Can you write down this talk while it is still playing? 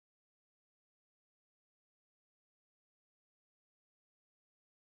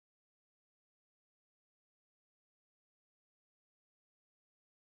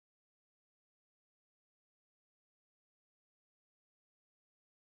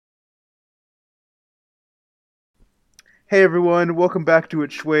Hey everyone, welcome back to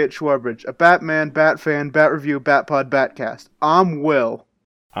It's Schway at Shwarbage, a Batman, Bat fan, Bat review, Bat pod, Batcast. I'm Will.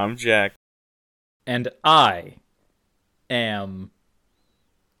 I'm Jack. And I am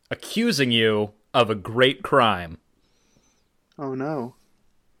accusing you of a great crime. Oh no.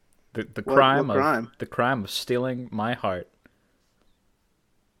 The What crime crime? the crime of stealing my heart.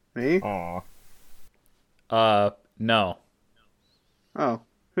 Me? Aw. No. Oh,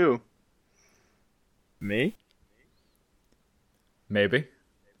 who? Me? Maybe.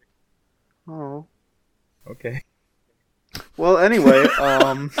 Oh. Okay. Well, anyway,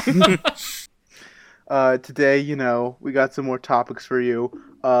 today, we got some more topics for you.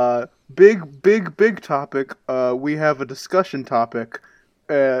 Big topic. We have a discussion topic.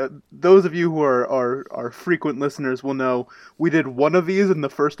 Those of you who are frequent listeners will know we did one of these in the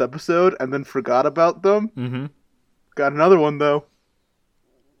first episode and then forgot about them. Mm-hmm. Got another one though.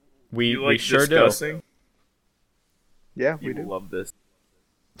 We sure discussing? do. Yeah, You we do. love this.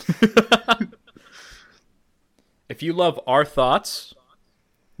 If you love our thoughts,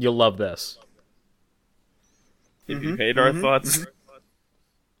 you'll love this. If you hate our thoughts,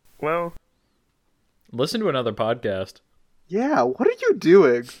 well, Listen to another podcast. Yeah, what are you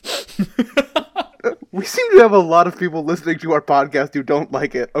doing? We seem to have a lot of people listening to our podcast who don't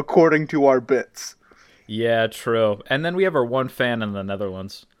like it, according to our bits. Yeah, true. And then we have our one fan in the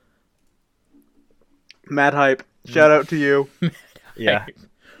Netherlands. Mad Hype, shout out to you. yeah.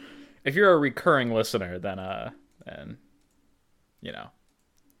 If you're a recurring listener, then mad Yeah,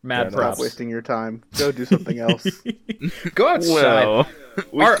 Stop props. wasting your time. Go do something else. Go outside. Well,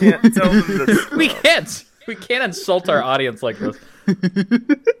 we can't tell them this. We can't insult our audience like this.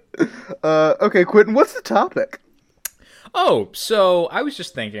 Okay, Quentin, what's the topic? Oh, so I was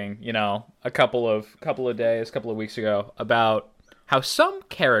just thinking, a couple of weeks ago about how some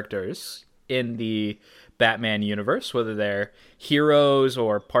characters in the Batman universe, whether they're heroes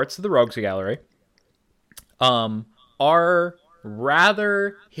or parts of the Rogues Gallery, are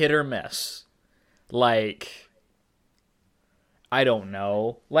rather hit or miss. Like, I don't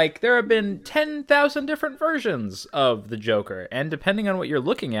know. Like, there have been 10,000 different versions of the Joker, and depending on what you're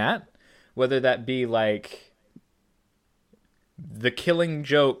looking at, whether that be like the Killing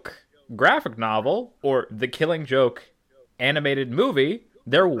Joke graphic novel or the Killing Joke animated movie,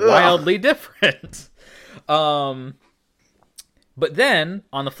 they're wildly different. But then,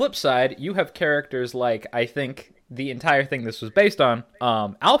 on the flip side, you have characters like, I think the entire thing this was based on,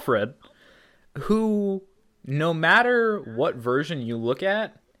 Alfred, who, no matter what version you look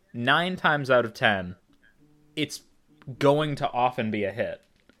at, 9 times out of 10, it's going to often be a hit.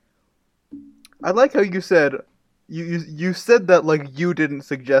 I like how you said, you said that like you didn't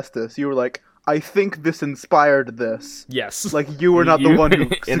suggest this. You were like, I think this inspired this. Yes. Like you were not the one who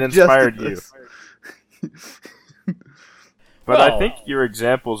It suggested inspired you. this. But I Well- think your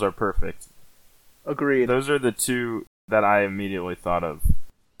examples are perfect. Agreed. Those are the two that I immediately thought of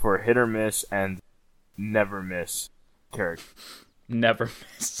for hit or miss and never miss character. Never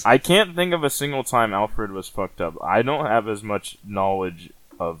miss. I can't think of a single time Alfred was fucked up. I don't have as much knowledge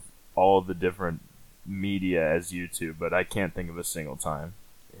of all the different media as you two, but I can't think of a single time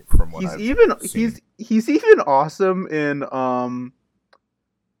from what I've seen. He's even awesome in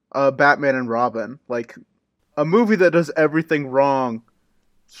Batman and Robin. Like a movie that does everything wrong,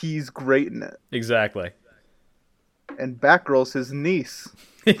 he's great in it. Exactly. And Batgirl's his niece.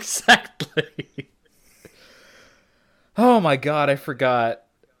 Exactly. Oh my god, I forgot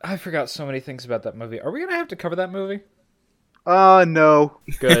so many things about that movie. Are we gonna have to cover that movie? No.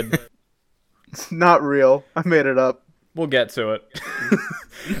 Good. It's not real. I made it up. We'll get to it.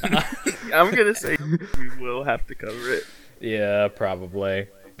 I'm gonna say we will have to cover it. Yeah, probably.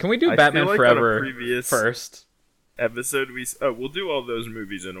 Can we do I Batman feel like on a Forever previous first? Episode we'll do all those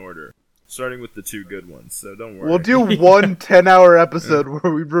movies in order, starting with the 2 good ones. So don't worry. We'll do one 10-hour episode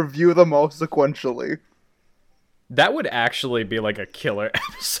where we review them all sequentially. That would actually be like a killer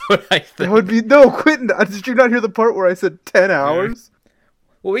episode, I think. That would be... No, Quentin, did you not hear the part where I said 10 hours?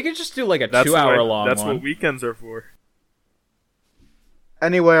 Well, we could just do like a That's 2-hour long That's one. what weekends are for.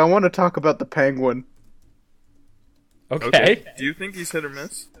 Anyway, I want to talk about the Penguin. Okay. Do you think he's hit or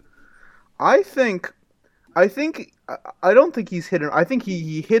miss? I don't think he's hit. I think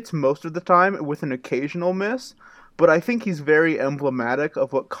he hits most of the time with an occasional miss, but I think he's very emblematic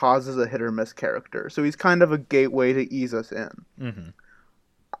of what causes a hit or miss character. So he's kind of a gateway to ease us in. Mm-hmm.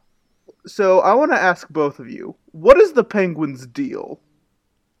 So I want to ask both of you, what is the Penguin's deal?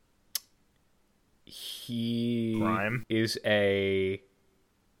 He Crime. is a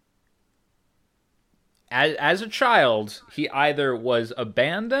as a child, he either was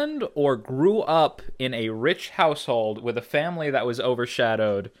abandoned or grew up in a rich household with a family that was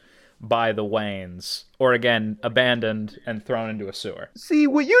overshadowed by the Waynes, or again, abandoned and thrown into a sewer. See,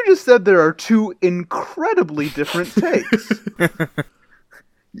 what you just said there are two incredibly different takes.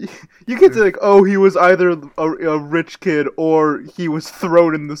 You can't say, like, oh, he was either a rich kid or he was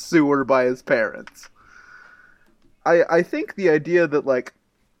thrown in the sewer by his parents. I think the idea that, like,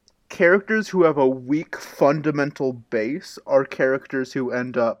 characters who have a weak fundamental base are characters who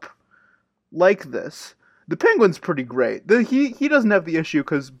end up like this. The Penguin's pretty great. He doesn't have the issue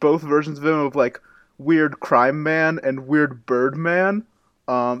because both versions of him have, like, weird crime man and weird bird man.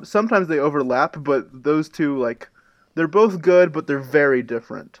 Sometimes they overlap, but those two, like, they're both good, but they're very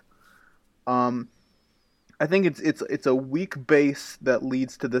different. I think it's a weak base that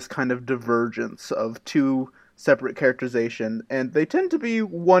leads to this kind of divergence of two separate characterization, and they tend to be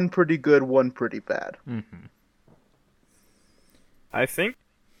one pretty good, one pretty bad. Mm-hmm. I think,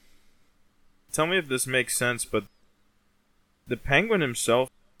 tell me if this makes sense, but the Penguin himself,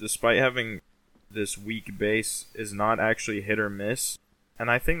 despite having this weak base, is not actually hit or miss. And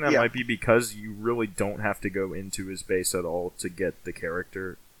I think that might be because you really don't have to go into his base at all to get the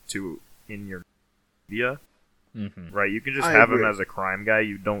character in your media. Mm-hmm. Right, you can just have him as a crime guy.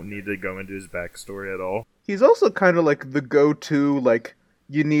 You don't need to go into his backstory at all. He's also kind of like the go-to, like,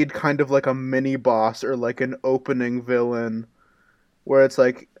 you need kind of like a mini-boss or like an opening villain where it's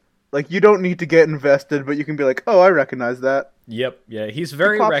like you don't need to get invested, but you can be like, oh, I recognize that. Yep, yeah, he's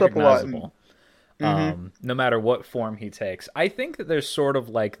very recognizable. No matter what form he takes. I think that there's sort of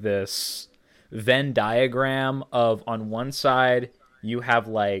like this Venn diagram of, on one side, you have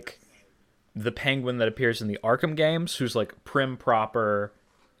like the Penguin that appears in the Arkham games, who's like prim proper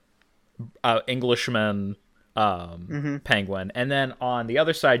Englishman Penguin. And then on the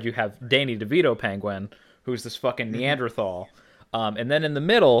other side, you have Danny DeVito Penguin, who's this fucking Neanderthal. And then in the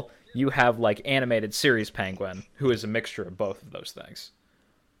middle, you have like animated series Penguin, who is a mixture of both of those things.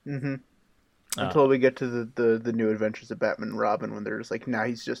 Mm-hmm. Until we get to the new adventures of Batman and Robin, when they're just like, nah,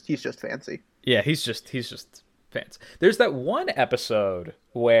 he's just fancy. Yeah, he's just fancy. There's that one episode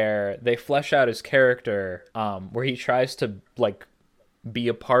where they flesh out his character, where he tries to like be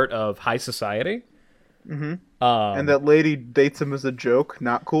a part of high society. Mm-hmm. And that lady dates him as a joke.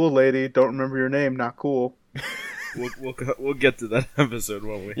 Not cool, lady. Don't remember your name. Not cool. We'll get to that episode,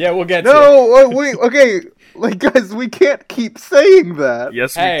 won't we? Yeah, we'll get. No, wait. Okay, like, guys, we can't keep saying that.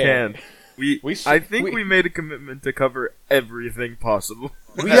 Yes, we can. I think we made a commitment to cover everything possible.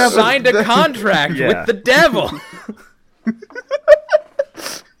 We signed a contract with the devil.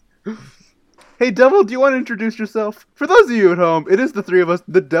 Hey, Devil, do you want to introduce yourself? For those of you at home, it is the three of us.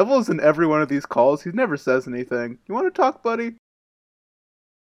 The Devil's in every one of these calls. He never says anything. You want to talk, buddy?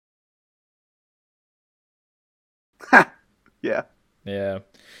 Ha! Yeah. Yeah.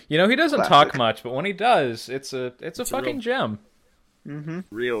 You know, he doesn't talk much, but when he does, it's a fucking gem. Mm-hmm.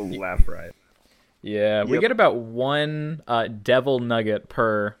 Real laugh riot. Yeah, we get about one devil nugget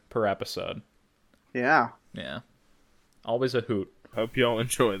per episode. Yeah. Yeah. Always a hoot. Hope y'all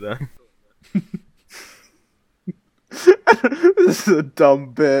enjoy that. This is a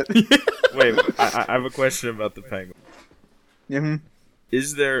dumb bit. Wait, I have a question about the Penguin. Mm-hmm.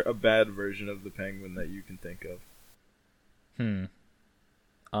 Is there a bad version of the Penguin that you can think of?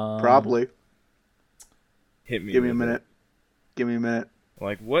 Probably. Hit me. Give me a minute. Give me a minute.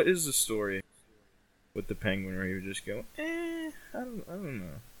 Like, what is the story with the Penguin where he would just go, I don't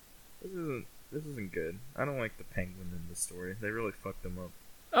know. This isn't good. I don't like the Penguin in the story. They really fucked him up.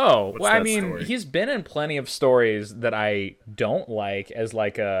 Oh, What's well, I mean, story? He's been in plenty of stories that I don't like as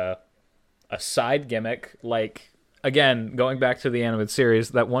like a side gimmick. Like, again, going back to the animated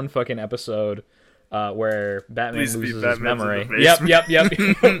series, that one fucking episode where Batman loses his memory. Yep.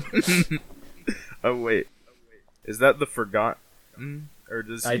 Oh, wait. Is that the Forgotten? Or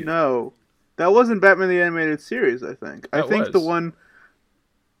does he... No. That wasn't Batman the Animated Series, I think. I think the one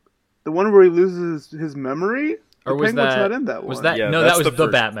where he loses his memory? Or was Penguin's that not in that one. Was that yeah, no? That was the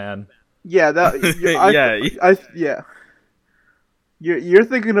Batman. Yeah, that. Yeah. You're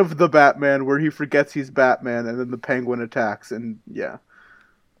thinking of the Batman where he forgets he's Batman and then the Penguin attacks and yeah.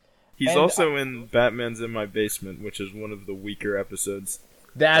 He's also in Batman's in My Basement, which is one of the weaker episodes.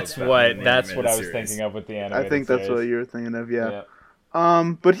 That's what I was series. thinking of with the animated I think that's series. what you were thinking of. Yeah.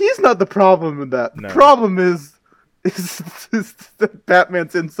 But he's not the problem in that. No. The problem is that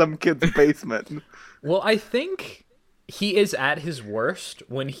Batman's in some kid's basement. Well, I think he is at his worst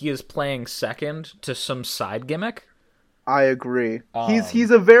when he is playing second to some side gimmick. I agree.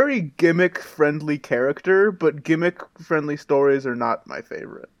 He's a very gimmick-friendly character, but gimmick-friendly stories are not my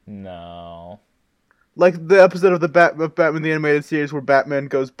favorite. No. Like the episode of the Batman the Animated Series where Batman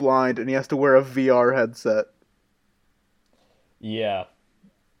goes blind and he has to wear a VR headset. Yeah.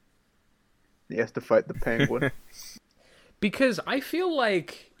 He has to fight the Penguin. Because I feel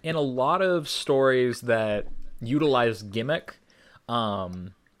like in a lot of stories that utilize gimmick,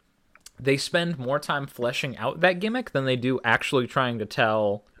 they spend more time fleshing out that gimmick than they do actually trying to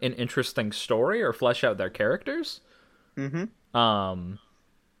tell an interesting story or flesh out their characters. Mm-hmm.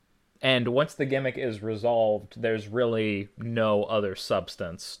 And once the gimmick is resolved, there's really no other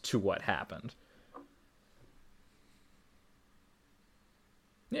substance to what happened.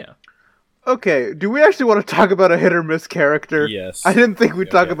 Yeah. Okay, do we actually want to talk about a hit or miss character? Yes. I didn't think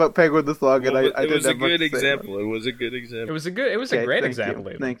we'd talk about Penguin this long, and Well, I didn't have much to say example. It was a good example. It was a great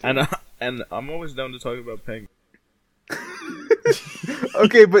example. Thank you. And I'm always down to talk about Penguin.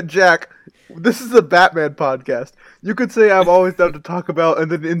 Okay, but Jack, this is a Batman podcast. You could say I'm always down to talk about,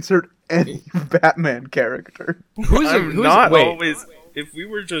 and then insert any Batman character. I'm not always. If we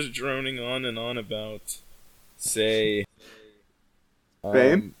were just droning on and on about, say,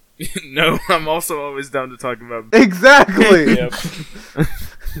 Bane? No, I'm also always down to talk about. Exactly. Yep.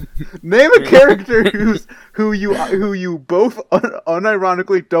 Name a character who you both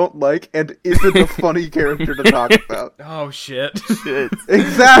unironically don't like and isn't a funny character to talk about. Oh shit! Shit.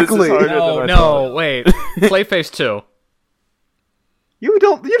 Exactly. No, wait. Clayface 2. You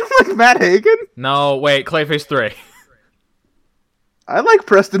don't like Matt Hagen? No, wait. Clayface 3. I like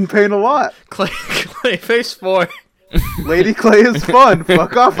Preston Payne a lot. Clayface 4. Lady Clay is fun.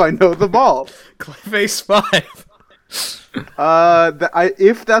 Fuck off, I know the ball. Clayface 5.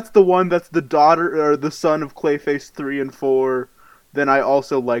 If that's the one that's the daughter or the son of Clayface 3 and 4, then I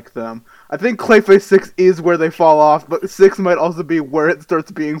also like them. I think Clayface 6 is where they fall off, but 6 might also be where it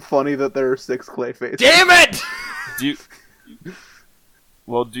starts being funny that there are 6 Clayfaces. Damn it! Do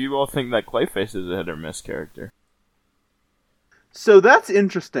you all think that Clayface is a hit or miss character? So that's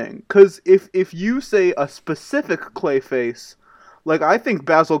interesting, because if you say a specific Clayface, like I think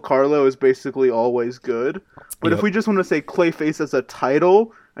Basil Karlo is basically always good, but if we just want to say Clayface as a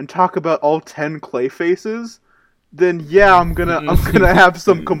title and talk about all 10 Clayfaces, then yeah, I'm gonna have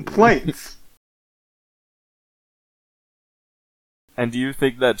some complaints. And do you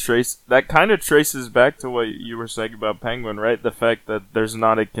think that kind of traces back to what you were saying about Penguin, right? The fact that there's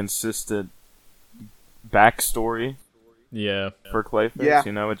not a consistent backstory. Yeah. For Clayface,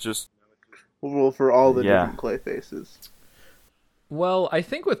 yeah. It's just... Well, for all the different Clayfaces. Well, I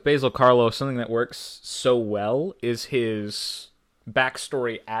think with Basil Karlo, something that works so well is his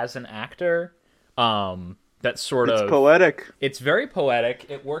backstory as an actor. That's sort of... It's poetic. It's very poetic.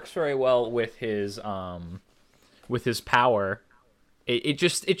 It works very well with his power. It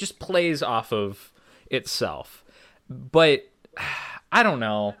just plays off of itself. But, I don't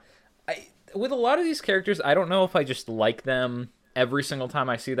know. With a lot of these characters, I don't know if I just like them every single time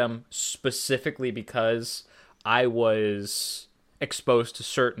I see them, specifically because I was exposed to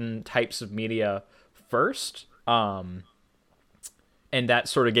certain types of media first, and that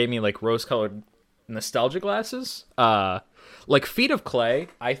sort of gave me like rose-colored nostalgia glasses. Like Feet of Clay,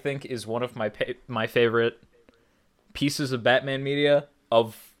 I think is one of my favorite pieces of Batman media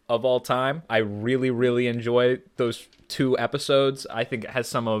of all time. I really, really enjoy those 2 episodes. I think it has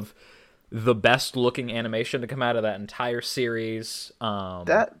some of the best looking animation to come out of that entire series.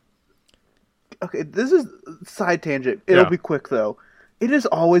 Okay, this is side tangent. It'll be quick though. It has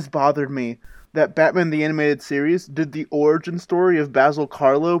always bothered me that Batman the Animated Series did the origin story of Basil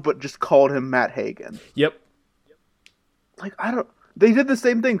Karlo, but just called him Matt Hagen. Yep. Like they did the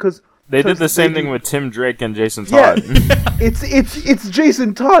same thing because they did the same thing with Tim Drake and Jason Todd. Yeah, it's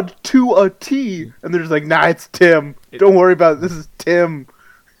Jason Todd to a T, and they're just like, nah, it's Tim. Don't worry about it. This is Tim.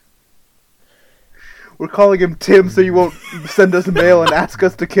 We're calling him Tim so you won't send us mail and ask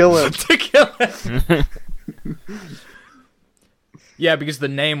us to kill him. To kill him. Yeah, because the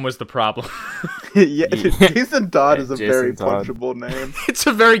name was the problem. Yeah, Jason Todd is a Jason very Todd. punchable name. It's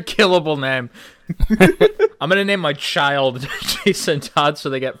a very killable name. I'm gonna name my child Jason Todd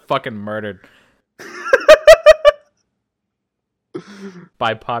so they get fucking murdered.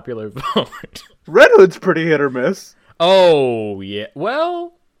 By popular vote. Red Hood's pretty hit or miss. Oh, yeah.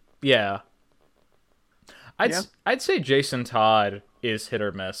 Well, yeah. I'd say Jason Todd is hit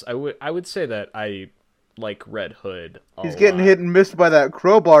or miss. I would say that I like Red Hood a He's lot. getting hit and missed by that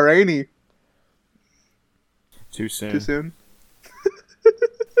crowbar, ain't he? Too soon. Too soon?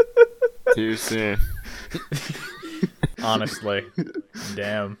 Too soon. Honestly.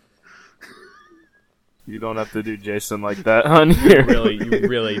 Damn. You don't have to do Jason like that, hon. Here. You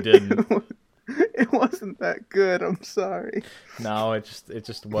really didn't. It wasn't that good, I'm sorry. No, it just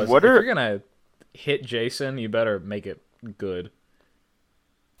wasn't. What If are- you're gonna hit Jason, you better make it good.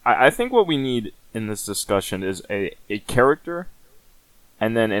 I think what we need in this discussion is a character,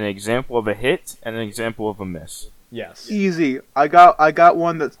 and then an example of a hit and an example of a miss. Yes. Easy. I got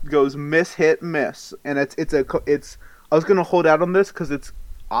one that goes miss, hit, miss, and it's. I was gonna hold out on this because it's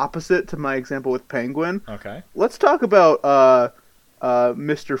opposite to my example with Penguin. Okay. Let's talk about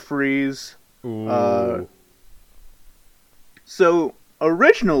Mr. Freeze. Ooh. So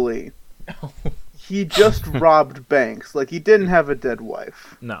originally, he just robbed banks. Like, he didn't have a dead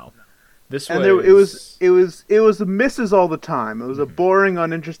wife. No. This and was... it was misses all the time. It was a boring,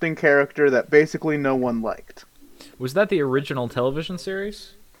 uninteresting character that basically no one liked. Was that the original television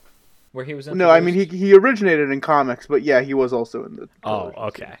series? Where he was introduced? No, I mean he originated in comics, but yeah, he was also in the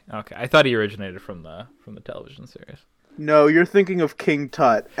okay. Okay. I thought he originated from the television series. No, you're thinking of King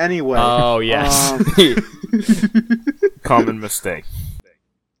Tut. Anyway. Oh, yes. Common mistake.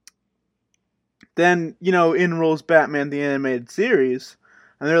 Then, in rolls Batman the Animated Series,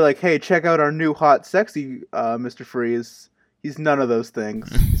 and they're like, hey, check out our new hot, sexy Mr. Freeze. He's none of those things.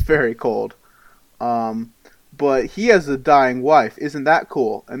 He's very cold. But he has a dying wife. Isn't that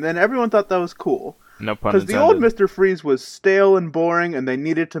cool? And then everyone thought that was cool. No pun intended. Because the old Mr. Freeze was stale and boring, and they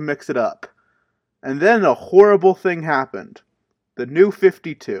needed to mix it up. And then a horrible thing happened. The New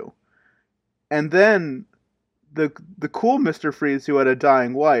 52. And then the cool Mr. Freeze, who had a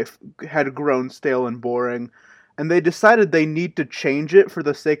dying wife, had grown stale and boring. And they decided they need to change it for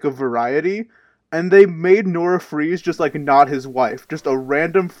the sake of variety. And they made Nora Freeze just like not his wife. Just a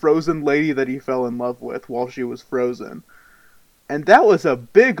random frozen lady that he fell in love with while she was frozen. And that was a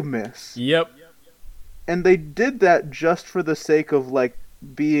big miss. Yep. And they did that just for the sake of, like,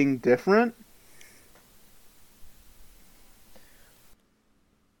 being different.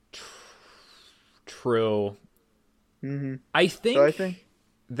 True. Mm-hmm. I think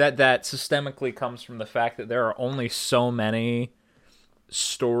that systemically comes from the fact that there are only so many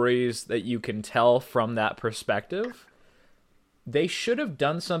stories that you can tell from that perspective. They should have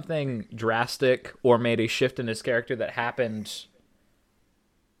done something drastic or made a shift in his character that happened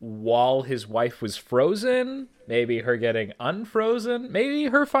while his wife was frozen. Maybe her getting unfrozen. Maybe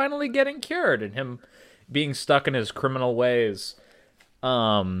her finally getting cured and him being stuck in his criminal ways.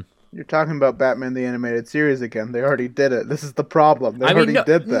 You're talking about Batman the Animated Series again. They already did it. This is the problem. They already did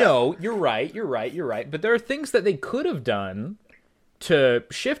that. No, you're right. But there are things that they could have done to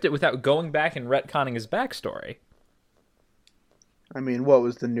shift it without going back and retconning his backstory. I mean, what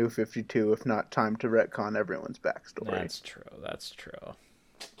was the New 52 if not time to retcon everyone's backstory? That's true.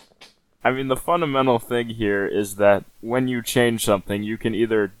 I mean, the fundamental thing here is that when you change something, you can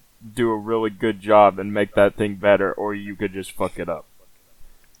either do a really good job and make that thing better, or you could just fuck it up.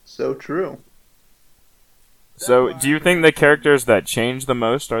 So true. So, do you think the characters that change the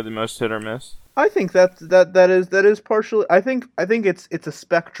most are the most hit or miss? I think that is partially. I think it's a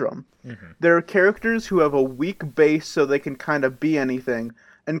spectrum. Mm-hmm. There are characters who have a weak base, so they can kind of be anything,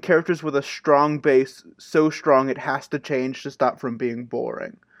 and characters with a strong base, so strong it has to change to stop from being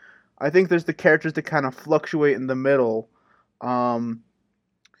boring. I think there's the characters that kind of fluctuate in the middle.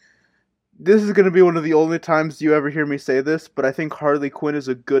 This is going to be one of the only times you ever hear me say this, but I think Harley Quinn is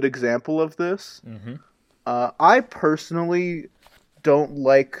a good example of this. Mm-hmm. I personally don't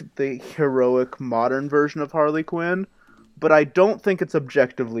like the heroic modern version of Harley Quinn, but I don't think it's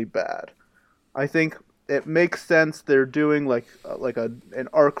objectively bad. I think it makes sense. They're doing like an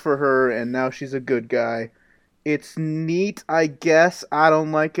arc for her, and now she's a good guy. It's neat, I guess. I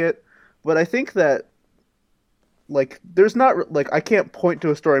don't like it, but I think that, like, there's not, like, I can't point to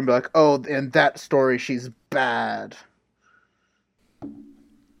a story and be like, oh, in that story she's bad.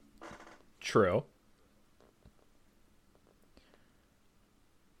 True.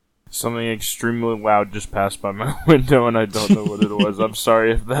 Something extremely loud just passed by my window, and I don't know what it was. I'm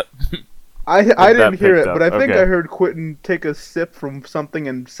sorry if that... I didn't hear it, up. but I think I heard Quentin take a sip from something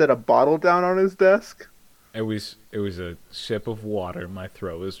and set a bottle down on his desk. It was a sip of water. My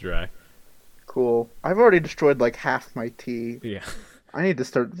throat was dry. Cool. I've already destroyed like half my tea. Yeah. I need to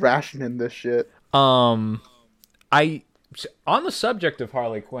start rationing this shit. On the subject of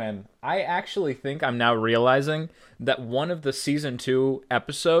Harley Quinn, I actually think I'm now realizing that one of the season 2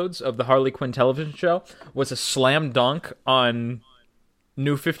 episodes of the Harley Quinn television show was a slam dunk on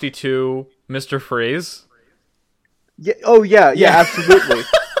New 52 Mr. Freeze. Yeah. Oh yeah, absolutely.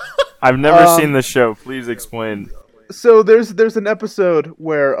 I've never seen the show. Please explain. So there's an episode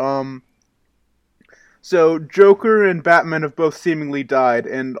where so Joker and Batman have both seemingly died,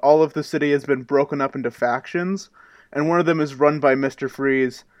 and all of the city has been broken up into factions, and one of them is run by Mr.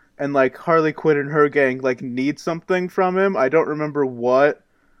 Freeze, and like Harley Quinn and her gang like need something from him. I don't remember what.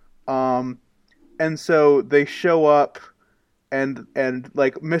 and so they show up, and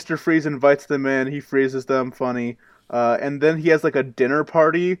like Mr. Freeze invites them in. He freezes them, funny, and then he has like a dinner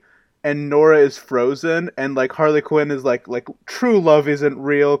party. And Nora is frozen, and like Harley Quinn is like true love isn't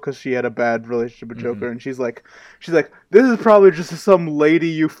real because she had a bad relationship with Joker, and she's like, this is probably just some lady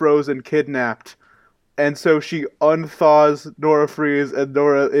you froze and kidnapped, and so she unthaws Nora Freeze, and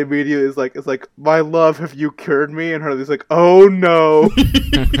Nora immediately is like, my love, have you cured me? And Harley's like, oh no.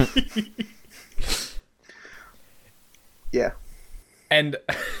 Yeah, and.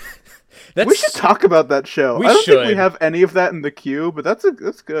 We should talk about that show. I don't think we have any of that in the queue, but that's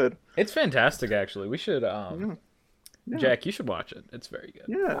good. It's fantastic, actually. We should. Jack, you should watch it. It's very good.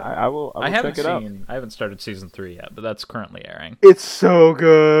 Yeah, I will check it out. I haven't started season 3 yet, but that's currently airing. It's so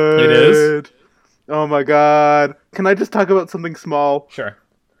good. It is. Oh my god! Can I just talk about something small? Sure.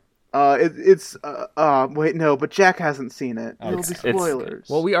 Wait, no, but Jack hasn't seen it. It'll be spoilers.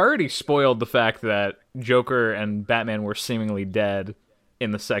 Well, we already spoiled the fact that Joker and Batman were seemingly dead in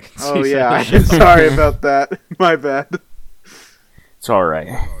the second season. Oh yeah, I'm sorry about that. My bad. It's alright.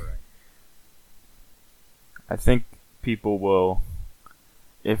 I think people will,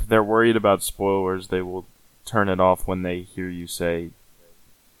 if they're worried about spoilers, they will turn it off when they hear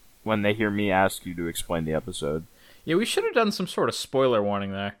me ask you to explain the episode. Yeah, we should have done some sort of spoiler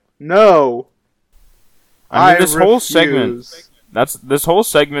warning there. No. I mean, this whole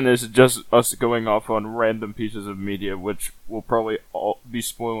segment is just us going off on random pieces of media, which will probably be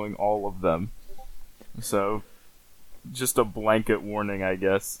spoiling all of them. So, just a blanket warning, I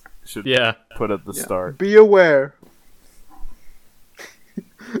guess, should put at the start. Be aware.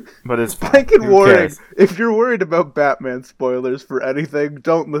 But it's blanket warning. If you're worried about Batman spoilers for anything,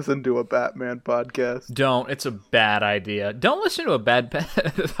 don't listen to a Batman podcast. Don't. It's a bad idea. Don't listen to a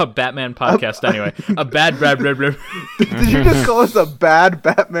Batman podcast anyway. A bad. Did you just call us a bad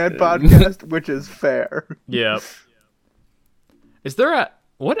Batman podcast? Which is fair. Yep. Is there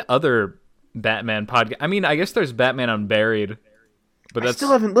what other Batman podcast? I mean, I guess there's Batman Unburied, but I still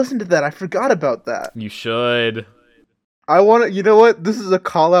haven't listened to that. I forgot about that. You should. I want to. You know what? This is a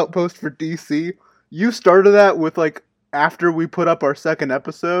call out post for DC. You started that with like after we put up our second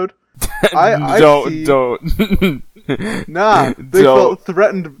episode. Don't. Nah, they felt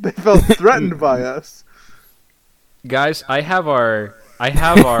threatened. They felt threatened by us. Guys, I have our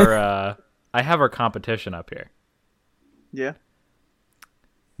competition up here. Yeah.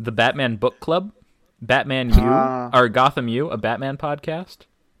 The Batman Book Club, Batman U, or Gotham U, a Batman podcast.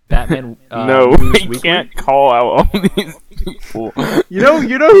 Batman. No, we can't call out all these people. You know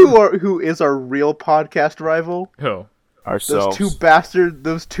who is our real podcast rival? Who? Ourselves.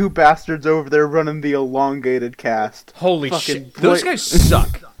 Those two bastards over there running the elongated cast. Holy shit! Those guys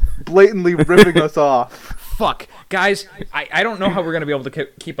suck. Blatantly ripping us off. Fuck, guys! I don't know how we're gonna be able to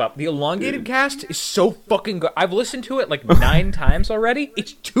keep up. The elongated cast is so fucking good. I've listened to it like 9 times already.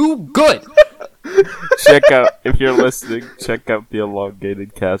 It's too good. Check out, if you're listening, check out the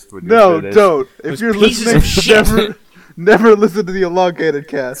elongated cast when you're finished. Don't. If you're listening, never listen to the elongated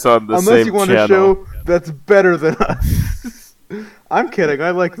cast. It's on the unless same you want channel. a show that's better than us. I'm kidding.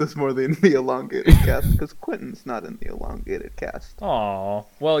 I like this more than the elongated cast because Quentin's not in the elongated cast. Aw.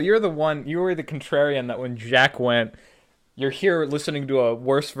 Well, you were the contrarian that when Jack went, you're here listening to a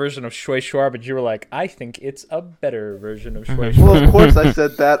worse version of Shwarbage, you were like, I think it's a better version of Shway. Well, of course I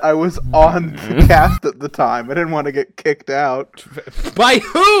said that. I was on the cast at the time. I didn't want to get kicked out. By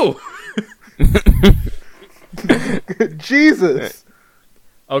who? Jesus.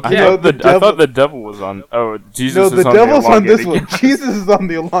 Okay. I thought the devil was on. Oh, Jesus no, is the on devil's the on this elongated one. Jesus is on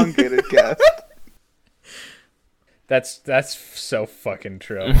the elongated cast. That's so fucking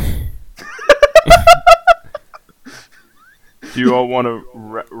true. Do you all want to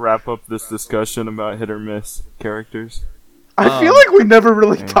wrap up this discussion about hit or miss characters? I feel like we never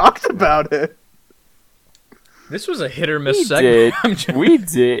really talked about it. This was a hit or miss segment. We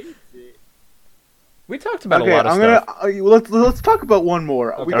did. We talked about a lot of stuff. Let's talk about one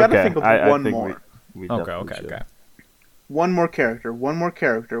more. We gotta think of one more. Okay. One more character.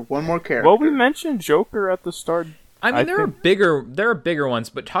 Well, we mentioned Joker at the start. I mean, there are bigger ones,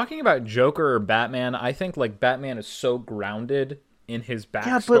 but talking about Joker or Batman, I think like Batman is so grounded in his backstory.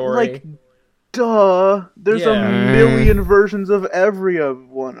 Yeah, but like, duh. There's a million versions of every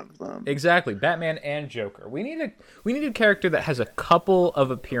one of them. Exactly, Batman and Joker. We need a character that has a couple of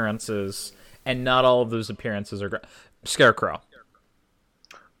appearances, and not all of those appearances are Scarecrow.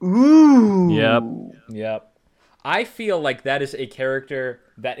 Ooh. Yep. I feel like that is a character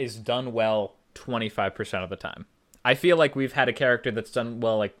that is done well 25% of the time. I feel like we've had a character that's done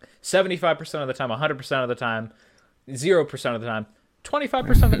well like 75% of the time, 100% of the time, 0% of the time.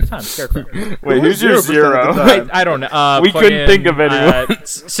 25% of the time, Scarecrow. Wait, who's your 0? Wait, I don't know. We couldn't think of anyone.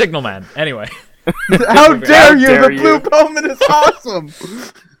 Signalman. Anyway. How dare you? dare The blue you. bowman is awesome.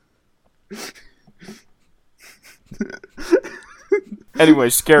 Anyway,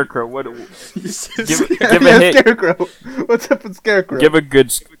 Scarecrow. What? Give a Yeah, hit. Scarecrow. What's up with Scarecrow? Give a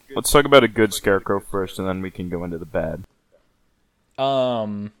good. Let's talk about a good Scarecrow first, and then we can go into the bad.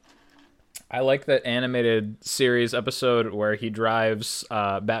 I like that animated series episode where he drives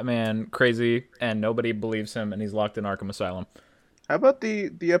Batman crazy and nobody believes him and he's locked in Arkham Asylum. How about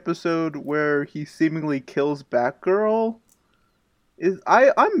the episode where he seemingly kills Batgirl?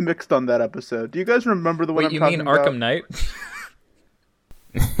 I'm mixed on that episode. Do you guys remember the one I'm talking about? Wait, you mean Arkham Knight?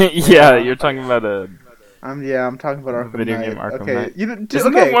 Yeah, you're talking about a I'm talking about Arkham video Knight. game Arkham Okay, Knight.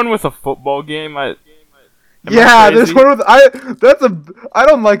 Isn't that okay. one with a football game? Am I Yeah, there's crazy? one with I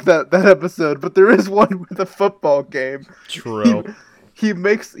don't like that episode, but there is one with a football game. True. He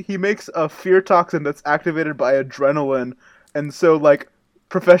makes a fear toxin that's activated by adrenaline, and so like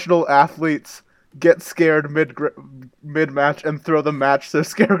professional athletes get scared mid match and throw the match so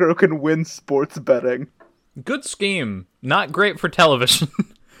Scarecrow can win sports betting. Good scheme. Not great for television.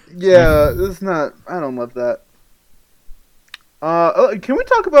 Yeah, it's not. I don't love that. Can we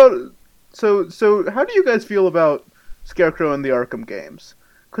talk about? So how do you guys feel about Scarecrow in the Arkham games?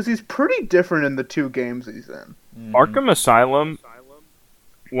 Because he's pretty different in the two games he's in. Arkham Asylum?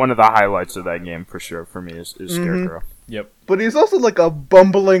 One of the highlights of that game for sure for me is Scarecrow. Yep. But he's also like a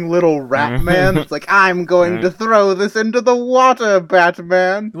bumbling little rat man. It's like, I'm going to throw this into the water,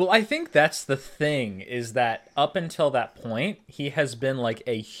 Batman. Well, I think that's the thing, is that up until that point, he has been like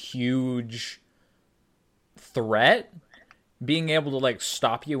a huge threat, being able to like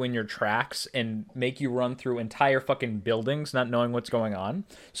stop you in your tracks and make you run through entire fucking buildings not knowing what's going on.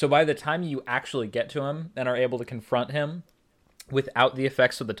 So by the time you actually get to him and are able to confront him without the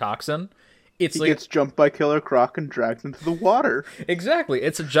effects of the toxin, he gets jumped by Killer Croc and dragged into the water. Exactly.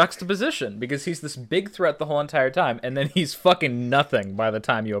 It's a juxtaposition because he's this big threat the whole entire time, and then he's fucking nothing by the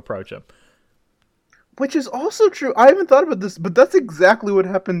time you approach him. Which is also true. I haven't thought about this, but that's exactly what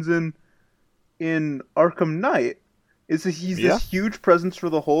happens in Arkham Knight. Is that he's this huge presence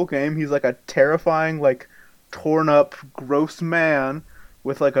for the whole game. He's like a terrifying, like torn up, gross man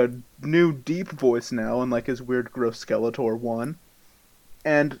with like a new deep voice now and like his weird gross Skeletor one.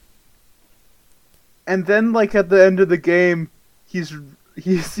 And then, like, at the end of the game, he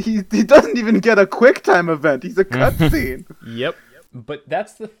doesn't even get a QuickTime event. He's a cutscene. Yep. But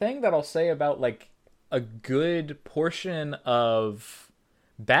that's the thing that I'll say about, like, a good portion of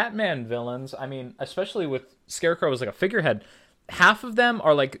Batman villains. I mean, especially with Scarecrow as, like, a figurehead, half of them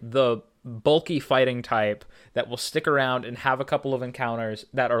are, like, the bulky fighting type that will stick around and have a couple of encounters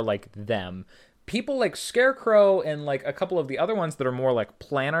that are, like, them. People like Scarecrow and, like, a couple of the other ones that are more, like,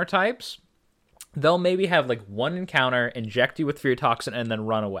 planner types, they'll maybe have like one encounter, inject you with fear toxin, and then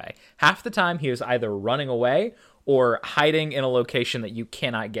run away. Half the time, he is either running away or hiding in a location that you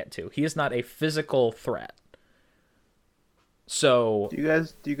cannot get to. He is not a physical threat. So, do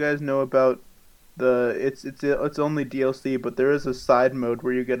you guys know about it's only DLC, but there is a side mode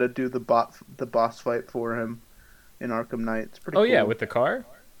where you get to do the boss fight for him in Arkham Knight. It's pretty. Oh cool. Yeah, with the car.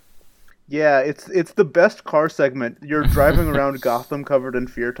 Yeah, it's the best car segment. You're driving around Gotham covered in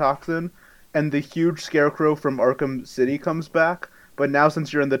fear toxin. And the huge Scarecrow from Arkham City comes back, but now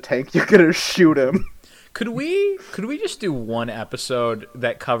since you're in the tank, you're gonna shoot him. Could we just do one episode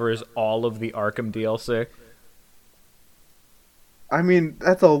that covers all of the Arkham DLC? I mean,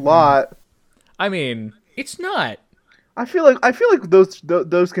 that's a lot. I mean, it's not. I feel like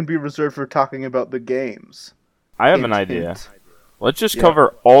those can be reserved for talking about the games. I have an idea. Let's just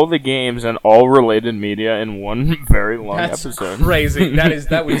cover all the games and all related media in one very long episode. Crazy.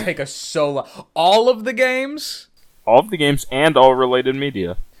 That would take us so long. All of the games? All of the games and all related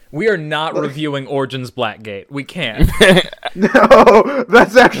media. We are not reviewing Origins Blackgate. We can't. No,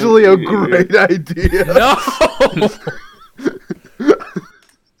 that's actually a great idea. No!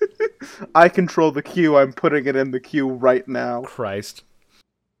 I control the queue. I'm putting it in the queue right now. Christ.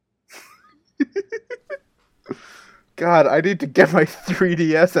 God, I need to get my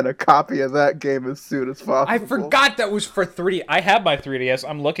 3DS and a copy of that game as soon as possible. I forgot that was for 3D. I have my 3DS.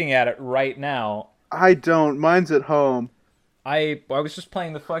 I'm looking at it right now. I don't. Mine's at home. I was just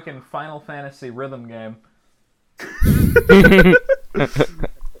playing the fucking Final Fantasy rhythm game.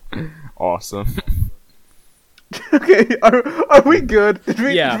 Awesome. Okay, are we good? Did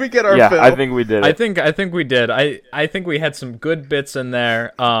we get our fill? I think we did. I think we did. I think we had some good bits in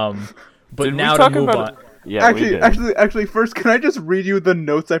there. But did now to move on. Yeah, actually, first, can I just read you the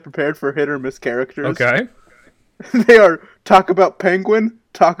notes I prepared for hit or miss characters? Okay. They are talk about Penguin,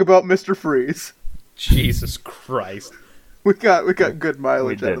 talk about Mr. Freeze. Jesus Christ. We got good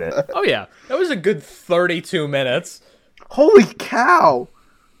mileage out of that. Oh yeah, that was a good 32 minutes. Holy cow!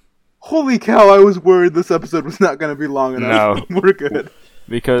 Holy cow, I was worried this episode was not going to be long enough. No. We're good.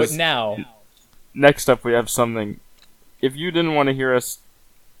 Because But now, next up we have something. If you didn't want to hear us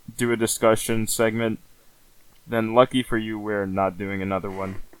do a discussion segment, then lucky for you, we're not doing another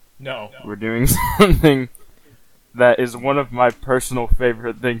one. no. We're doing something that is one of my personal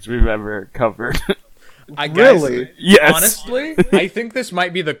favorite things we've ever covered. Really? Yes. Honestly, I think this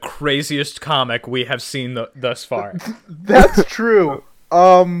might be the craziest comic we have seen thus far. That's true.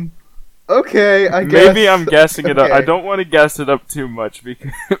 Okay, I guess. Maybe I'm guessing it up. Okay. I don't want to guess it up too much,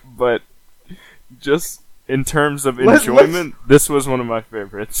 but just in terms of enjoyment, this was one of my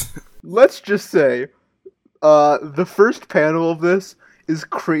favorites. Let's just say, the first panel of this is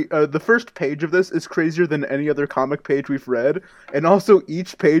the first page of this is crazier than any other comic page we've read, and also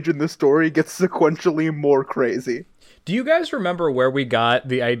each page in the story gets sequentially more crazy. Do you guys remember where we got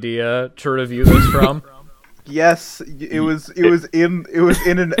the idea to review this from? Yes, it was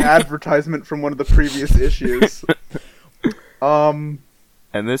in an advertisement from one of the previous issues. And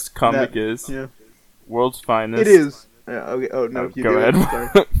this comic is World's Finest. It is. Yeah, okay. Oh no, you go do ahead.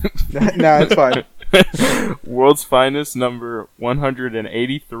 It. Nah, it's fine. World's Finest number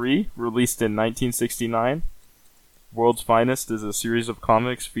 183, released in 1969. World's Finest is a series of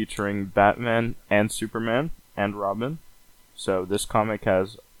comics featuring Batman and Superman and Robin. So this comic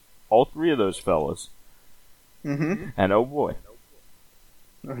has all three of those fellas. Mm-hmm. And oh boy.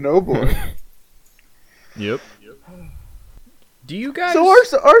 And oh boy. Yep. Do you guys... So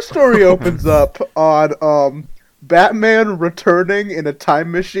our story opens up on Batman returning in a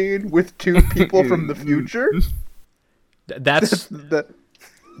time machine with two people from the future. That's... That...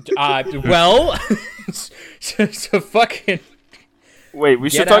 well... so fucking... Wait,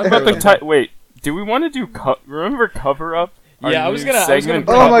 we should talk about the... Wait, do we want to do... remember Cover Up? Yeah, I was gonna...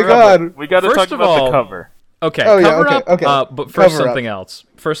 Oh my god! We gotta talk about the cover. Okay, oh, cover yeah, up, okay. but first Cover something up. else.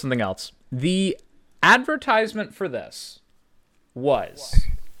 First something else. The advertisement for this was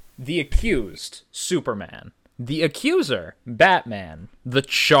the accused, Superman. The accuser, Batman. The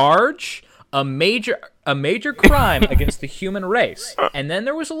charge, a major crime against the human race. And then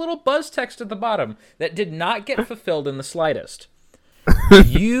there was a little buzz text at the bottom that did not get fulfilled in the slightest.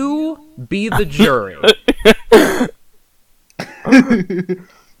 You be the jury.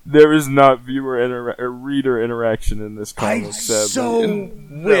 There is not reader interaction in this comic. I sadly. so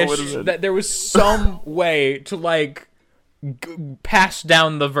wish that there was some way to like pass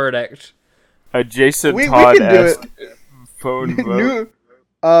down the verdict. A Jason We Todd can do it. phone vote.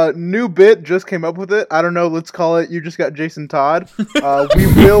 New bit just came up with it. I don't know. Let's call it. You just got Jason Todd. We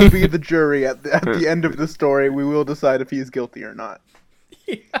will be the jury at the end of the story. We will decide if he's guilty or not.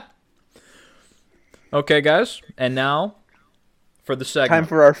 Yeah. Okay, guys, and now for the segment. Time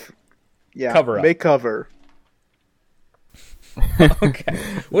for our Cover up. Make cover. Okay.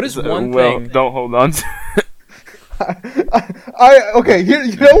 What is one thing? Don't hold on to Okay.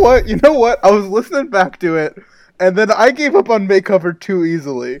 You know what? I was listening back to it, and then I gave up on make cover too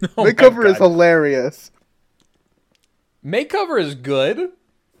easily. Oh Make my cover is God. hilarious. Make cover is good.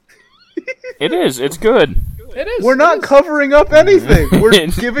 It is. It's good. It is. We're not covering up anything. We're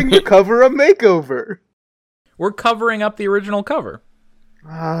giving the cover a makeover. We're covering up the original cover.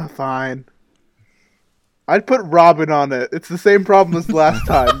 Fine. I'd put Robin on it. It's the same problem as last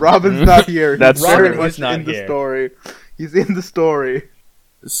time. Robin's not here. That's He's very Robin much is not in the here. story. He's in the story.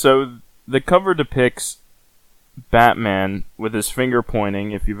 So the cover depicts Batman with his finger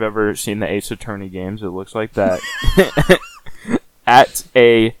pointing. If you've ever seen the Ace Attorney games, it looks like that. At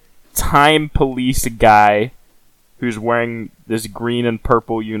a time police guy who's wearing this green and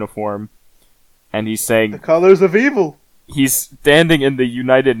purple uniform, and he's saying The colors of evil. he's standing in the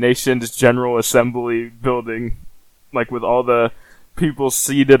United Nations General Assembly building, like with all the people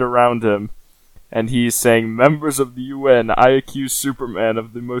seated around him, and he's saying, "Members of the UN, I accuse Superman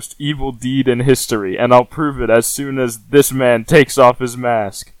of the most evil deed in history, and I'll prove it as soon as this man takes off his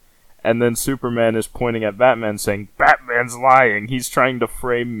mask." And then Superman is pointing at Batman saying, "Batman's lying, he's trying to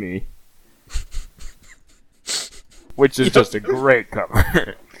frame me." Which is just a great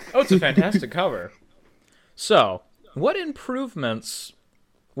cover. Oh, it's a fantastic cover. So, what single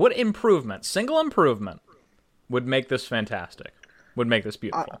improvement would make this fantastic? Would make this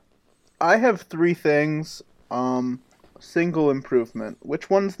beautiful? I have 3 things. Single improvement. Which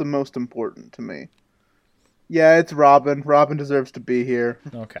one's the most important to me? Yeah, it's Robin. Robin deserves to be here.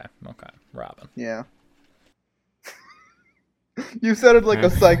 Okay, Robin. Yeah. You sounded like a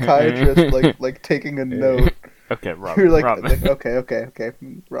psychiatrist, like taking a note. Okay, Robin. You're like, Robin. okay,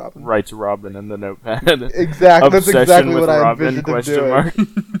 Robin. Writes Robin in the notepad. Exactly. That's Obsession exactly with what I Robin, envisioned him question doing. mark.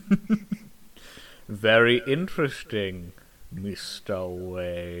 Very interesting, Mr.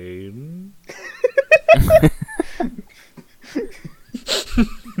 Wayne.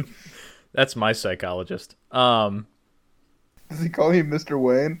 That's my psychologist. Does he call you Mr.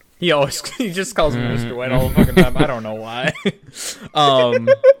 Wayne? He just calls me Mr. Wayne all the fucking time. I don't know why.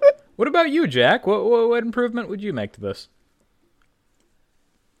 What about you, Jack? What improvement would you make to this?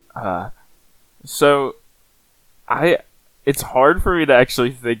 It's hard for me to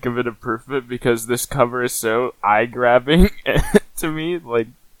actually think of an improvement because this cover is so eye-grabbing to me. Like,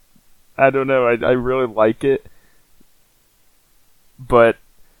 I don't know, I really like it. But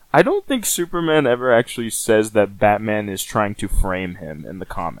I don't think Superman ever actually says that Batman is trying to frame him in the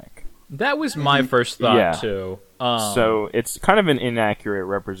comic. That was my first thought, too. So it's kind of an inaccurate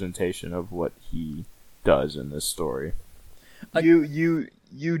representation of what he does in this story. You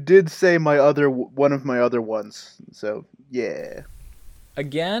did say one of my other ones, so yeah.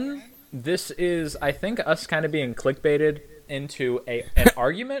 Again, this is, I think, us kind of being clickbaited into an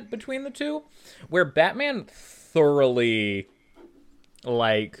argument between the two, where Batman thoroughly,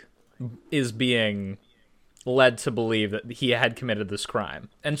 is being led to believe that he had committed this crime.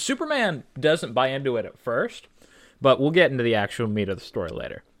 And Superman doesn't buy into it at first, but we'll get into the actual meat of the story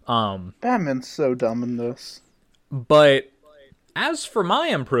later. Batman's so dumb in this. But as for my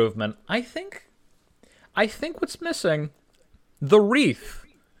improvement, I think what's missing, the wreath.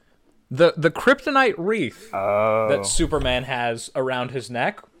 The kryptonite wreath that Superman has around his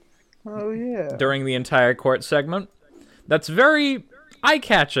neck. Oh, yeah. During the entire court segment. That's very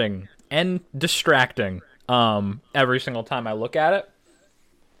eye-catching and distracting every single time I look at it.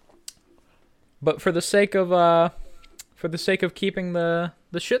 But for the sake of keeping the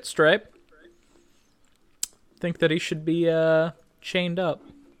shit straight, I think that he should be chained up.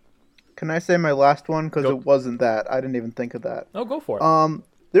 Can I say my last one? Because it wasn't that. I didn't even think of that. Oh, go for it.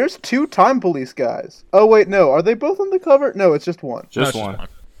 There's 2 Time Police guys. Oh, wait, no. Are they both on the cover? No, it's just one. Just one.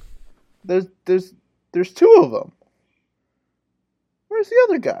 There's 2 of them. Where's the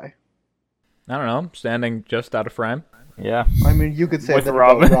other guy? I don't know. Standing just out of frame. Yeah. I mean, you could say With that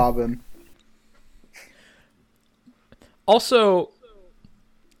Robin. about Robin. Also,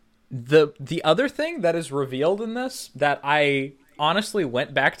 the other thing that is revealed in this that I honestly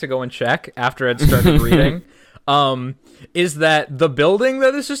went back to go and check after I'd started reading is that the building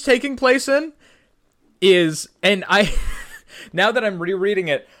that this is taking place in is, and I now that I'm rereading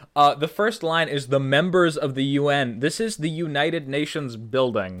it, the first line is the members of the UN. This is the United Nations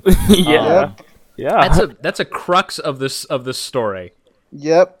building. Yeah. That's a crux of this story.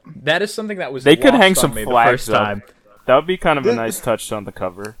 Yep. That is something that was They could lost hang on some me flags the first time. up. That would be kind of a nice touch on the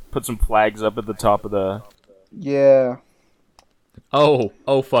cover. Put some flags up at the top of the... Yeah. Oh,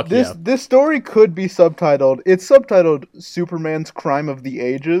 fuck yeah. This story could be subtitled. It's subtitled Superman's Crime of the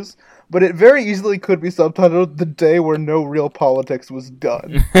Ages, but it very easily could be subtitled The Day Where No Real Politics Was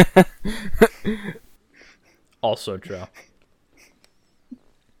Done. Also true.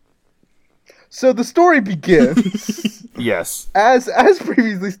 So the story begins. Yes. As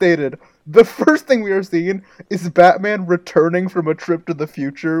previously stated, the first thing we are seeing is Batman returning from a trip to the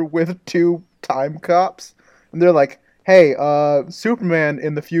future with 2 time cops. And they're like, hey, Superman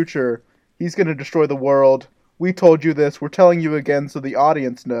in the future, he's going to destroy the world. We told you this. We're telling you again so the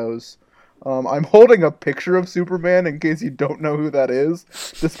audience knows. I'm holding a picture of Superman in case you don't know who that is,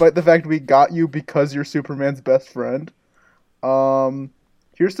 despite the fact we got you because you're Superman's best friend.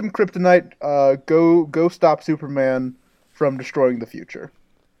 Here's some kryptonite. Go stop Superman from destroying the future.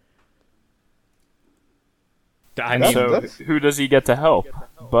 I mean, So who does he get to help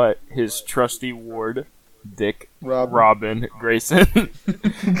but his trusty ward, Dick Robin Grayson?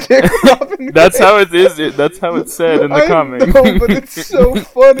 Dick Robin. That's how it is. That's how it's said in the comic. No, but it's so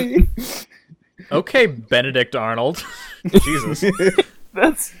funny. Okay, Benedict Arnold. Jesus.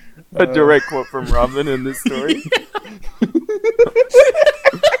 That's a direct quote from Robin in this story.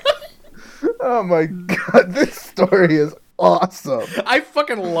 Oh my god, this story is awesome. I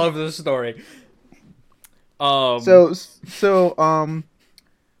fucking love this story.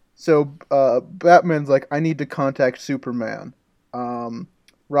 Batman's like, I need to contact Superman.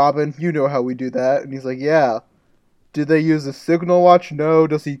 Robin, you know how we do that. And he's like, yeah. Did they use a signal watch? No.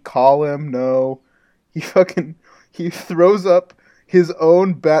 Does he call him? No. He throws up his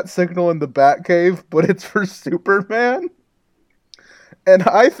own bat signal in the Batcave, but it's for Superman. And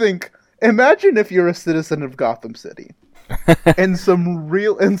I think, imagine if you're a citizen of Gotham City, and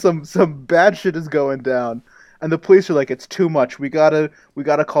some bad shit is going down. and the police are like, it's too much. We gotta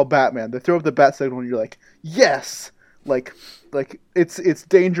call Batman. They throw up the bat signal, and you're like, yes, like it's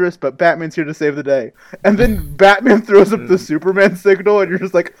dangerous, but Batman's here to save the day. And then Batman throws up the Superman signal, and you're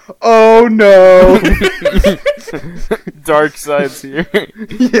just like, oh no. Darkseid's here.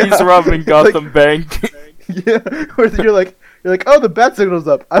 Yeah, he's robbing Gotham Bank. Yeah, or you're like, oh, the bat signal's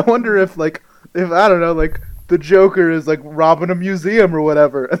up. I wonder if I don't know, like the Joker is like robbing a museum or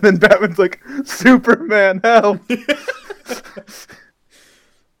whatever, and then Batman's like, Superman, help.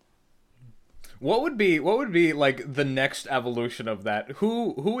 What would be like the next evolution of that?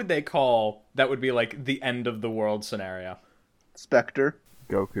 Who would they call that would be like the end of the world scenario? Spectre.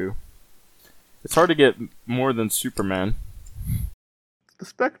 Goku. It's hard to get more than Superman. The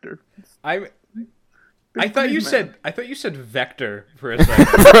Spectre. I thought you said Vector for a second.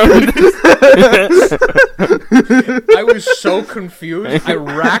 I was so confused. I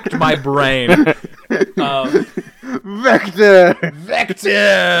racked my brain.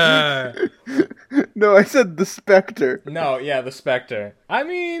 Vector. No, I said the Spectre. No, yeah, the Spectre. I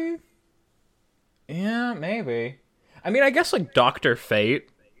mean, yeah, maybe. I mean, I guess like Dr. Fate.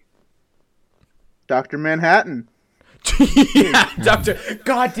 Dr. Manhattan. Yeah, Doctor.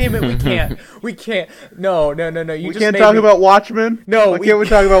 God damn it, we can't. No. We can't talk about Watchmen. No, why can't we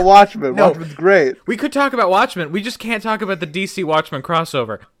talk about Watchmen? No. Watchmen's great. We could talk about Watchmen. We just can't talk about the DC Watchmen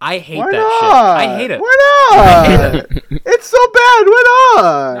crossover. I hate Why that not? shit. I hate it. Why not? I hate it. It's so bad. Why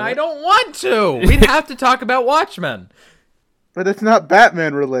not? I don't want to. We'd have to talk about Watchmen. But it's not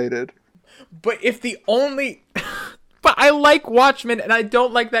Batman related. But if the only... But I like Watchmen, and I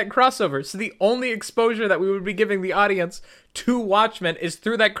don't like that crossover. So the only exposure that we would be giving the audience to Watchmen is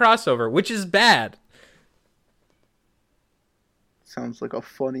through that crossover, which is bad. Sounds like a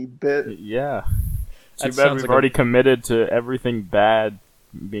funny bit. Yeah. Too bad we've already committed to everything bad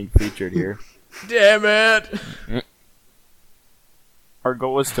being featured here. Damn it! Our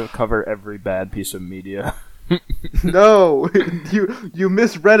goal is to cover every bad piece of media. No, you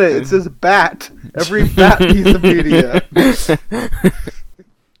misread it. It says bat. Every bat piece of media.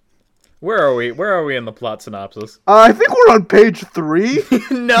 Where are we? Where are we in the plot synopsis? I think we're on page 3.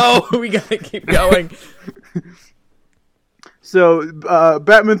 No, we gotta keep going. So,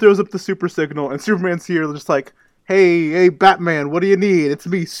 Batman throws up the super signal, and Superman's here just like, hey, Batman, what do you need? It's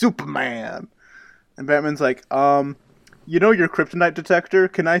me, Superman. And Batman's like, you know your kryptonite detector?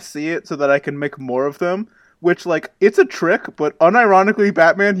 Can I see it so that I can make more of them? Which, like, it's a trick, but unironically,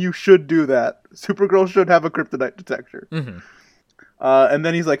 Batman, you should do that. Supergirl should have a kryptonite detector. Mm-hmm. And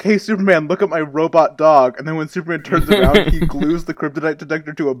then he's like, hey, Superman, look at my robot dog. And then when Superman turns around, he glues the kryptonite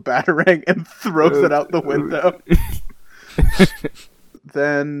detector to a batarang and throws it out the window.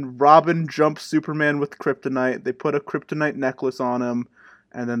 Then Robin jumps Superman with kryptonite. They put a kryptonite necklace on him,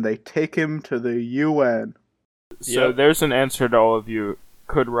 and then they take him to the UN. So there's an answer to all of you.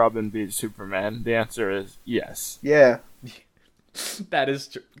 Could Robin beat Superman? The answer is yes. Yeah. That is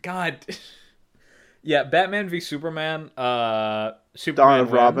true. God. Yeah, Batman v Superman. Superman Dawn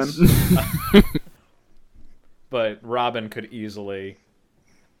of wins. Robin. But Robin could easily...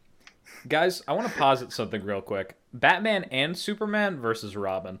 Guys, I want to posit something real quick. Batman and Superman versus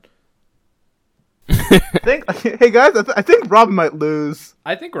Robin. Hey guys, I think Robin might lose.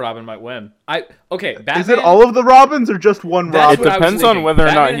 I think Robin might win. Batman... Is it all of the Robins or just one Robin? It depends on whether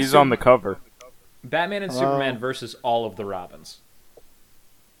or not he's on the cover. Batman and Superman versus all of the Robins.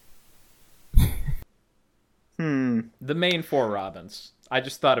 The main 4 Robins. I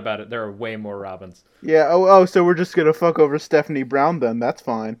just thought about it. There are way more Robins. Yeah, oh, so we're just gonna fuck over Stephanie Brown then. That's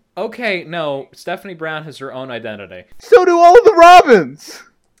fine. Okay, no. Stephanie Brown has her own identity. So do all of the Robins!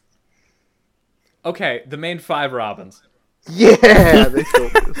 Okay, the main 5 Robins. Yeah, they still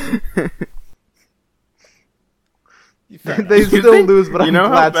lose. They still lose, but I'm glad Stephanie You know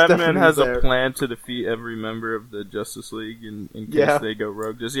how Batman Stephanie's has there. a plan to defeat every member of the Justice League in case they go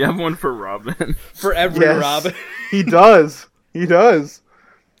rogue? Does he have one for Robin? For every Robin? He does. He does.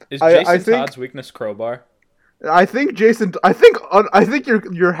 Is Jason Todd's weakness crowbar? I think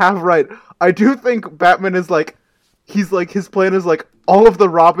you're half right. I do think Batman is like, he's like, his plan is like, all of the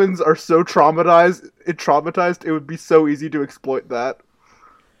Robins are so traumatized it would be so easy to exploit that.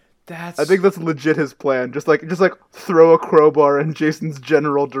 I think that's legit his plan. Just like throw a crowbar in Jason's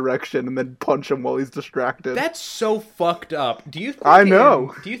general direction and then punch him while he's distracted. That's so fucked up. Do you think I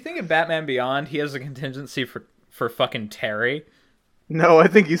know. Do you think in Batman Beyond he has a contingency for fucking Terry? No, I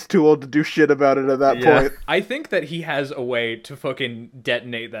think he's too old to do shit about it at that point. I think that he has a way to fucking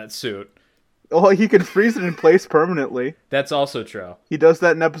detonate that suit. Well, he can freeze it in place permanently. That's also true. He does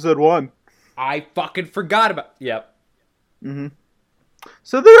that in episode 1. I fucking forgot about... Yep. Mm-hmm.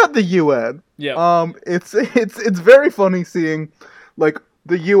 So they're at the UN. Yeah. It's very funny seeing, like,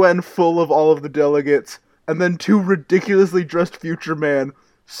 the UN full of all of the delegates, and then two ridiculously dressed future man,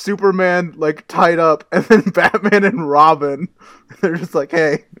 Superman, like, tied up, and then Batman and Robin. They're just like,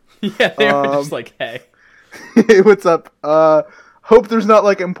 hey. Yeah, they were just like, hey. Hey, what's up? Hope there's not,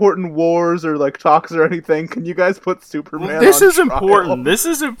 like, important wars or, like, talks or anything. Can you guys put Superman on This is trial? important. This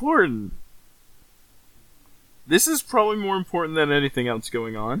is important. This is probably more important than anything else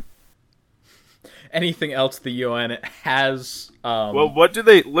going on. Anything else the UN has... Well, what do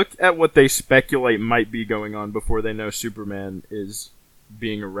they... Look at what they speculate might be going on before they know Superman is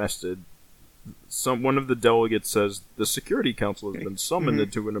being arrested. One of the delegates says, the Security Council has been summoned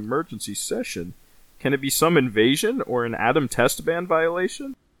into an emergency session. Can it be some invasion or an Adam test ban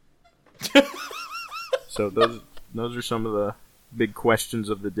violation? So those are some of the big questions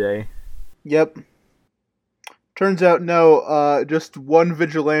of the day. Yep. Turns out, no, just one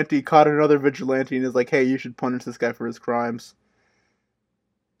vigilante caught another vigilante and is like, hey, you should punish this guy for his crimes.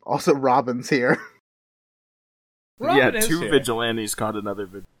 Also, Robin's here. Robin two here. vigilantes caught another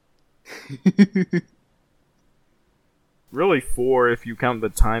vigilante. Really 4 if you count the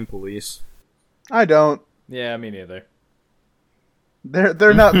Time Police. I don't. Yeah, me neither.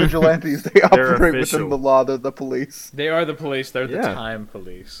 They're not vigilantes. They operate official. within the law. They're the police. They are the police. They're the Yeah. Time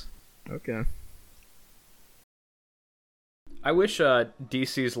Police. Okay. I wish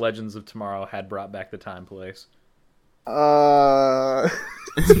DC's Legends of Tomorrow had brought back the Time Police. Do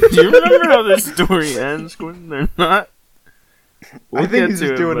you remember how this story ends, Quentin? They're not. I think he's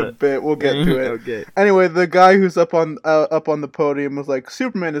just doing a bit. We'll get to it. Okay. Anyway, the guy who's up on the podium was like,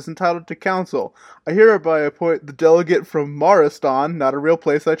 Superman is entitled to counsel. I hereby appoint the delegate from Maristan, not a real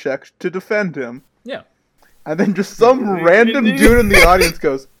place I checked, to defend him. Yeah. And then just some random dude in the audience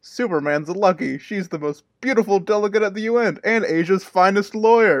goes, Superman's lucky. She's the most beautiful delegate at the UN and Asia's finest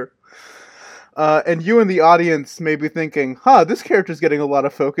lawyer. And you in the audience may be thinking, this character's getting a lot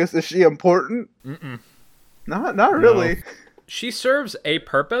of focus. Is she important? Mm-mm. Not really. No. She serves a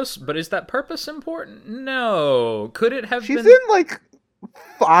purpose, but is that purpose important? No. Could it have She's been... in, like,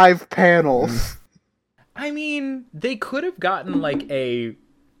 5 panels. I mean, they could have gotten, like,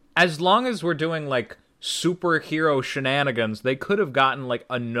 as long as we're doing, like, superhero shenanigans, they could have gotten, like,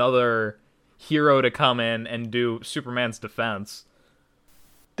 another hero to come in and do Superman's defense.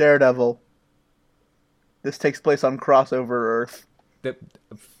 Daredevil. This takes place on crossover Earth.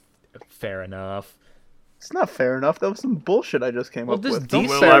 Fair enough. It's not fair enough. That was some bullshit I just came up does with. DC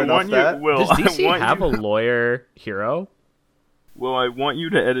Don't fair enough that. Does DC have a lawyer hero? Well, I want you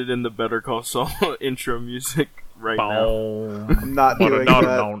to edit in the Better Call Saul intro music right now. I'm not doing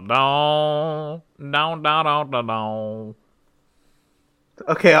that.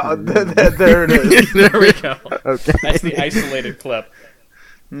 Okay, there it is. There we go. Okay. That's the isolated clip.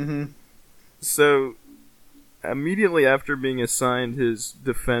 Mm-hmm. So, immediately after being assigned his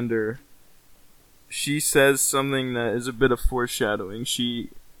defender, she says something that is a bit of foreshadowing. She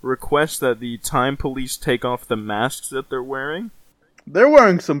requests that the Time Police take off the masks that they're wearing. They're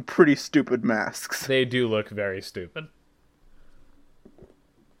wearing some pretty stupid masks. They do look very stupid.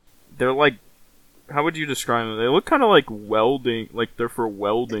 They're like, how would you describe them? They look kind of like welding, like they're for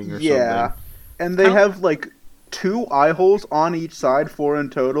welding or something. And they have, like, 2 eye holes on each side, 4 in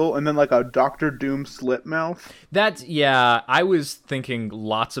total, and then, like, a Doctor Doom slit mouth. I was thinking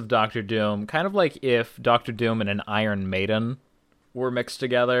lots of Doctor Doom, kind of like if Doctor Doom and an Iron Maiden were mixed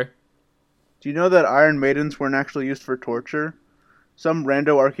together. Do you know that Iron Maidens weren't actually used for torture? Some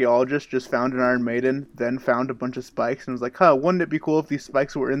rando archaeologist just found an Iron Maiden, then found a bunch of spikes, and was like, wouldn't it be cool if these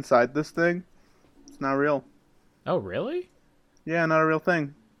spikes were inside this thing? It's not real. Oh, really? Yeah, not a real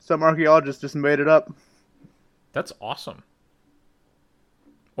thing. Some archaeologist just made it up. That's awesome.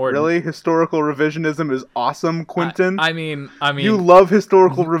 Or really? Historical revisionism is awesome, Quentin? I mean... You love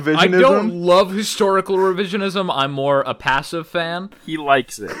historical revisionism? I don't love historical revisionism. I'm more a passive fan. He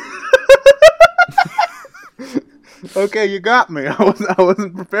likes it. Okay, you got me. I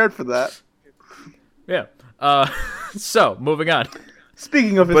wasn't prepared for that. Yeah. So, moving on.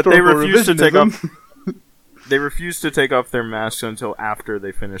 Speaking of historical revisionism... They refuse to take off their masks until after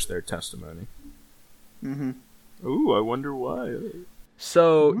they finish their testimony. Mm-hmm. Ooh, I wonder why.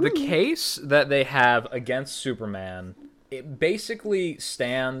 So, the case that they have against Superman, it basically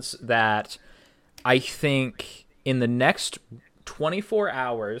stands that I think in the next 24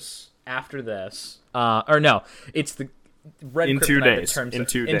 hours after this, it's the red in kryptonite 2 that days. turns In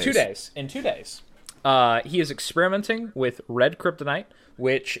 2 in days. 2 days. He is experimenting with red kryptonite,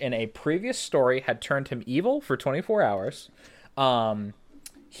 which in a previous story had turned him evil for 24 hours.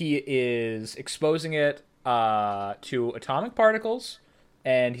 He is exposing it to atomic particles,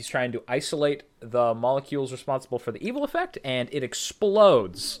 and he's trying to isolate the molecules responsible for the evil effect, and it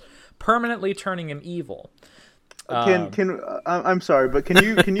explodes, permanently turning him evil. I'm sorry, but can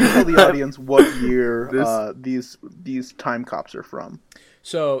you tell the audience what year these time cops are from?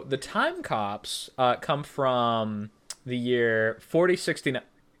 So the time cops come from the year 4069.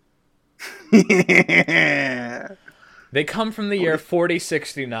 They come from the year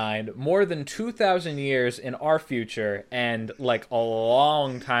 4069, more than 2,000 years in our future, and like a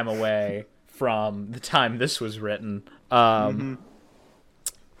long time away from the time this was written.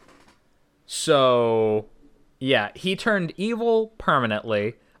 So, yeah, he turned evil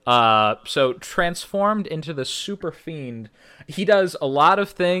permanently. So transformed into the super fiend. He does a lot of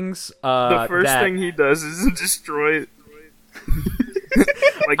things. The first thing he does is destroy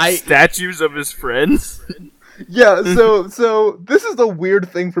statues of his friends. Yeah, so this is the weird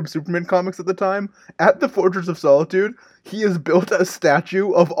thing from Superman comics at the time. At the Fortress of Solitude, he has built a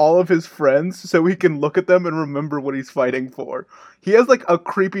statue of all of his friends so he can look at them and remember what he's fighting for. He has like a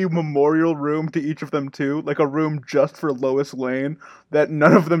creepy memorial room to each of them too, like a room just for Lois Lane that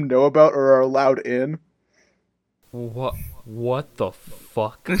none of them know about or are allowed in. What the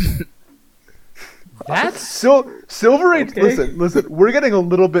fuck? That's Silver Age. Okay. Listen. We're getting a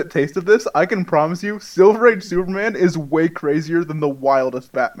little bit taste of this. I can promise you, Silver Age Superman is way crazier than the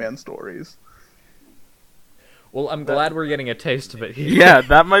wildest Batman stories. Well, I'm glad we're getting a taste of it here. Yeah,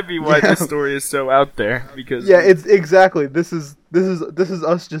 that might be why this story is so out there. Because it's exactly this is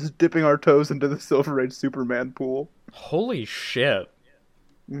us just dipping our toes into the Silver Age Superman pool. Holy shit.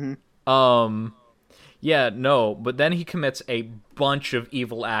 Mm-hmm. Yeah, no, but then he commits a bunch of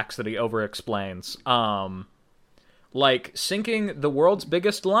evil acts that he over-explains. Like sinking the world's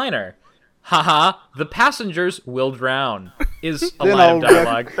biggest liner. Haha, the passengers will drown, is a line of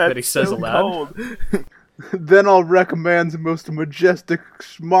dialogue that he says aloud. Then I'll wreck man's most majestic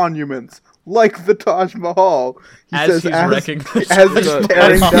monuments, like the Taj Mahal. He says, as he's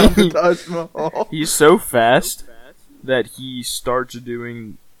tearing down the Taj Mahal. He's so fast that he starts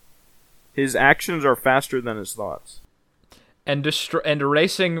doing... His actions are faster than his thoughts. And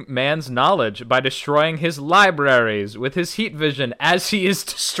erasing man's knowledge by destroying his libraries with his heat vision as he is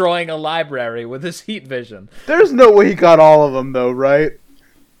destroying a library with his heat vision. There's no way he got all of them, though, right?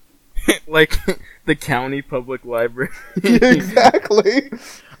 Like the county public library. Exactly.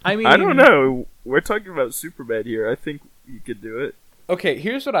 I mean, I don't know. We're talking about Superman here. I think you could do it. Okay,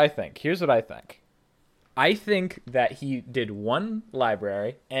 here's what I think. I think that he did one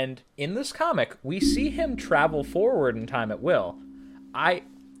library, and in this comic, we see him travel forward in time at will.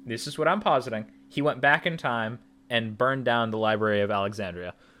 This is what I'm positing. He went back in time and burned down the Library of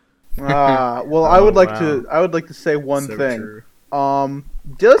Alexandria. Well, I would like to say one thing. True.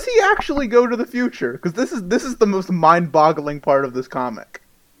 Does he actually go to the future? Because this is the most mind-boggling part of this comic.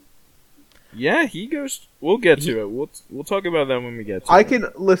 Yeah, he goes. We'll get to it. We'll talk about that when we get to it. I can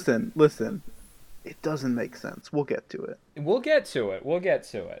listen. It doesn't make sense. We'll get to it.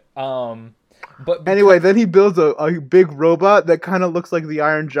 But anyway, then he builds a big robot that kind of looks like the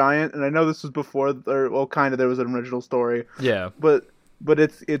Iron Giant, and I know this was before, there was an original story. Yeah. But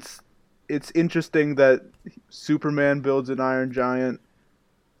it's interesting that Superman builds an Iron Giant,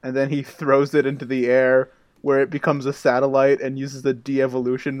 and then he throws it into the air, where it becomes a satellite and uses the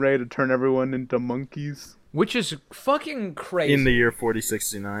de-evolution ray to turn everyone into monkeys. Which is fucking crazy. In the year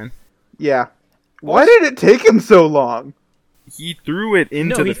 4069. Yeah. Why did it take him so long? He threw it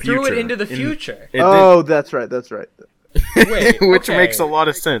into the future. No, he threw it into the future. That's right. Wait, which makes a lot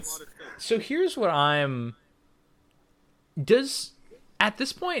of sense. So here's what at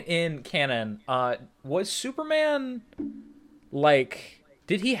this point in canon, was Superman,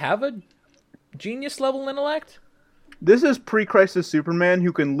 did he have a genius level intellect? This is pre-Crisis Superman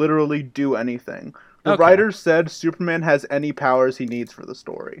who can literally do anything. The writers said Superman has any powers he needs for the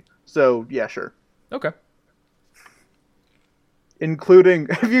story. So, yeah, sure. Okay. Including,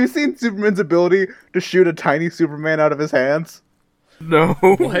 have you seen Superman's ability to shoot a tiny Superman out of his hands? No.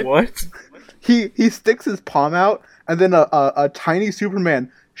 What? He sticks his palm out, and then a tiny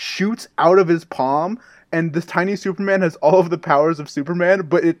Superman shoots out of his palm, and this tiny Superman has all of the powers of Superman,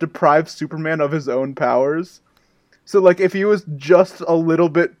 but it deprives Superman of his own powers. So, if he was just a little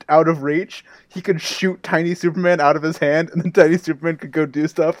bit out of reach, he could shoot tiny Superman out of his hand, and then tiny Superman could go do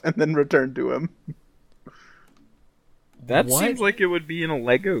stuff, and then return to him. That seems like it would be in a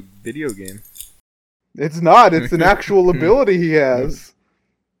Lego video game. It's not. It's an actual ability he has.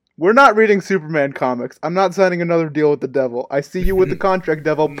 We're not reading Superman comics. I'm not signing another deal with the devil. I see you with the contract,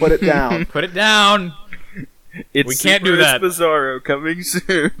 devil. Put it down. Put it down. We can't do that. Bizarro coming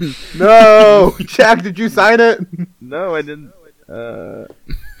soon. No! Jack, did you sign it? No, I didn't.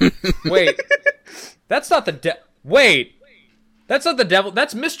 Wait, that's not the Wait, that's not the devil.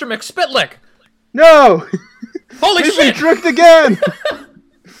 That's Mr. McSpitlick. No! Holy We've shit! been tricked again!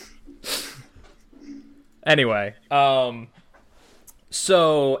 Anyway,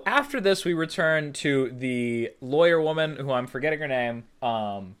 so after this, we return to the lawyer woman, who I'm forgetting her name,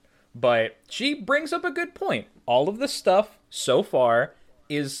 but she brings up a good point. All of this stuff so far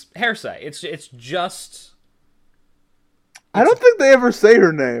is hearsay. It's just... I don't think they ever say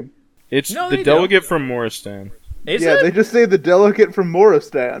her name. It's the delegate from Morristown. Is it? They just say the delegate from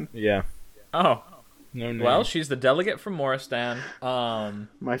Morristown. Yeah. Oh. No name. Well, she's the delegate from Morristown.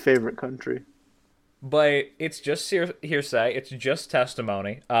 My favorite country. But it's just hearsay. It's just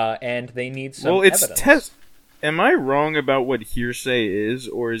testimony. And they need some evidence. Well, am I wrong about what hearsay is?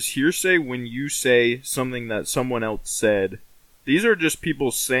 Or is hearsay when you say something that someone else said? These are just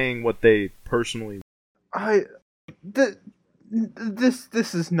people saying what they personally...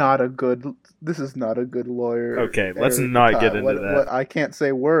 This is not a good lawyer. Okay, let's not get into that. I can't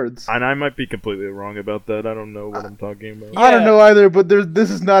say words. And I might be completely wrong about that. I don't know what I'm talking about. Yeah. I don't know either, but this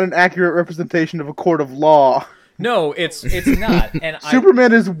is not an accurate representation of a court of law. No, it's not. And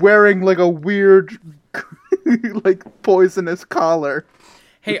Superman is wearing like a weird, like poisonous collar.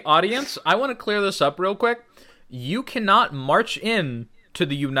 Hey, audience, I want to clear this up real quick. You cannot march in to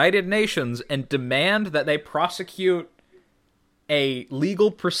the United Nations and demand that they prosecute a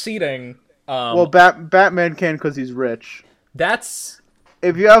legal proceeding. Well, Batman can because he's rich. That's...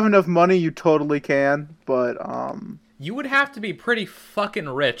 If you have enough money, you totally can, but You would have to be pretty fucking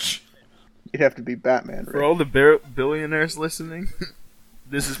rich. You'd have to be Batman rich. For all the billionaires listening,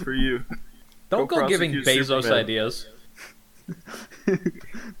 this is for you. Don't go giving Bezos Superman ideas.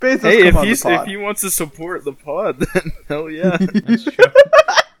 Bezos, hey, if he wants to support the pod, then hell yeah. That's true.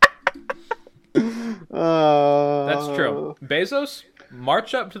 That's That's true. Bezos,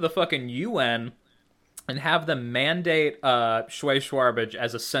 march up to the fucking UN and have them mandate Schway Shwarbage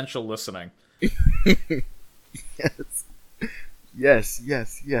as essential listening. Yes.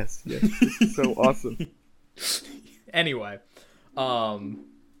 Yes. This is so awesome. Anyway,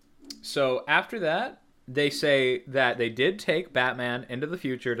 so after that, they say that they did take Batman into the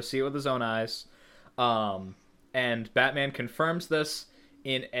future to see it with his own eyes, and Batman confirms this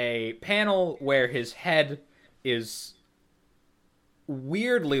in a panel where his head is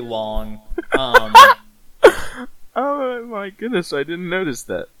weirdly long. Oh my goodness, I didn't notice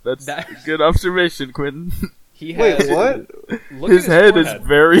that. That's a good observation, Quentin. He has, Wait, what? His head is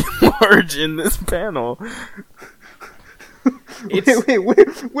very large in this panel. Wait,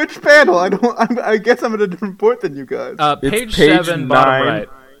 which panel? I guess I'm at a different point than you guys. Page 7, 9. bottom right.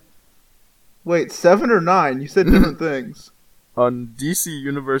 Wait, 7 or 9? You said different things. On DC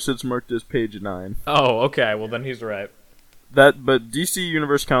Universe, it's marked as page 9. Oh, okay. Well, then he's right. But DC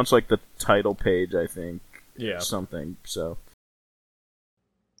Universe counts like the title page, I think. Yeah. Something, so.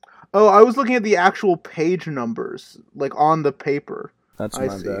 Oh, I was looking at the actual page numbers, like on the paper. That's my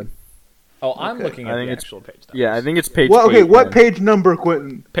bad. Oh, I'm Okay. looking at the actual page numbers. Yeah, I think it's page 8. Well, okay, what page number,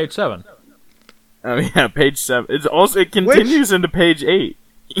 Quentin? Page 7. Oh yeah, page 7. It continues into page 8.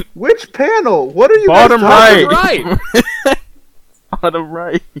 Which panel? What are you Bottom guys right. talking Right. Bottom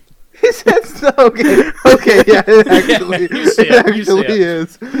right. He said so. Okay, yeah, it actually, you see it it, you see actually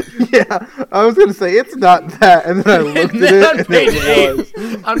is. Yeah, I was gonna say it's not that, and then I looked at it, on and page it was.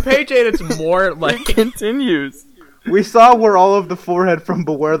 8. On page 8, it's more like... It continues. We saw where all of the forehead from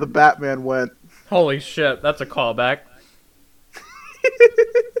Beware the Batman went. Holy shit, that's a callback.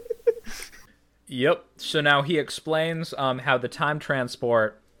 Yep. So now he explains how the time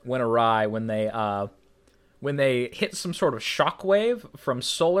transport went awry when they hit some sort of shockwave from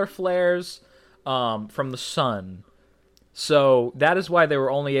solar flares from the sun. So that is why they were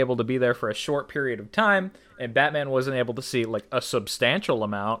only able to be there for a short period of time, and Batman wasn't able to see like a substantial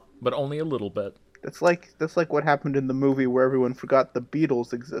amount, but only a little bit. That's like what happened in the movie where everyone forgot the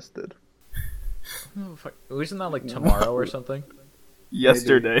Beatles existed. Oh, fuck. Isn't that like tomorrow or something?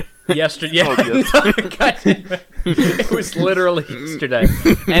 Yesterday. Yesterday, yeah. God damn it. It was literally yesterday.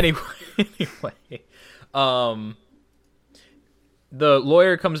 Anyway, the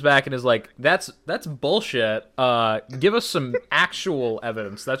lawyer comes back and is like, "That's bullshit. Give us some actual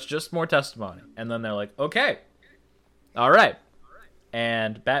evidence. That's just more testimony." And then they're like, "Okay, all right."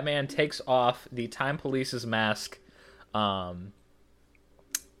 And Batman takes off the Time Police's mask, and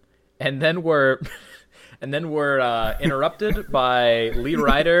then we're interrupted by Lee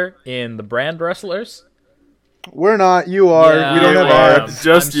Ryder in the Brand Wrestlers. We're not. You are. Yeah, we don't have I am. arms.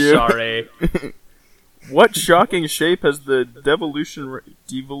 Just I'm you. sorry. What shocking shape has the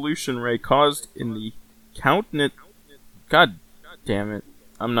devolution ray caused in the countenance? God damn it.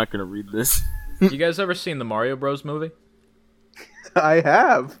 I'm not gonna read this. You guys ever seen the Mario Bros. Movie? I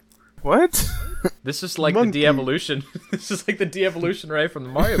have. What? This is like Monkey. the de-evolution. This is like the de-evolution right from the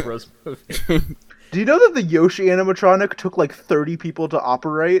Mario Bros. Movie. Do you know that the Yoshi animatronic took like 30 people to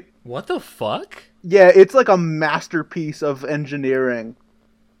operate? What the fuck? Yeah, it's like a masterpiece of engineering.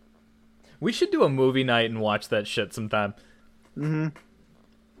 We should do a movie night and watch that shit sometime. Mm-hmm.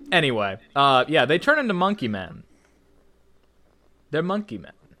 Anyway, yeah, they turn into monkey men. They're monkey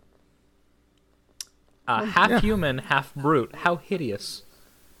men. Half human, half brute. How hideous.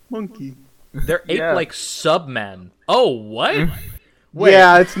 Monkey. They're ape-like sub-men. Oh, what? Wait.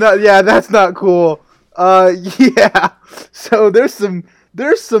 Yeah, it's not. Yeah, that's not cool. Yeah. So there's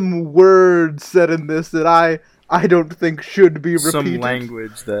some words said in this that I don't think should be repeated. Some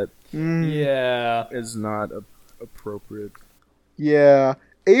language that Yeah. is not appropriate. Yeah,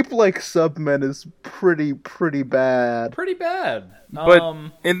 ape-like submen is pretty bad. Pretty bad.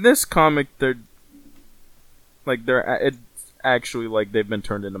 But in this comic, they're it's actually like they've been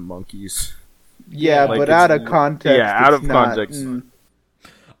turned into monkeys. Yeah, like but out of context. Yeah, out it's of not, context.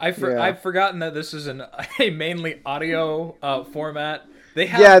 I've forgotten that this is a mainly audio format. They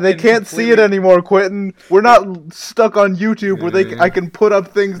can't see it anymore, Quentin. We're not stuck on YouTube where I can put up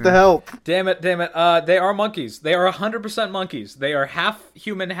things to help. Damn it. They are monkeys. They are 100% monkeys. They are half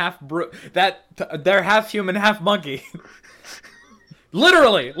human, half brute. They're half human, half monkey.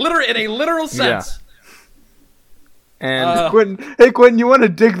 literally, in a literal sense. And Quentin, you want to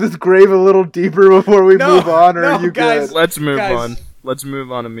dig this grave a little deeper before we move on, or are you guys, good? Let's move on. Let's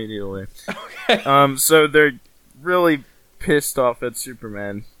move on immediately. Okay. So they're really pissed off at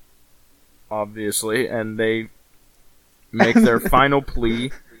Superman, obviously, and they make their final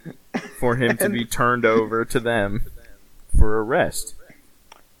plea for him to be turned over to them for arrest.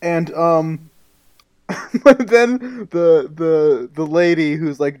 And but then the lady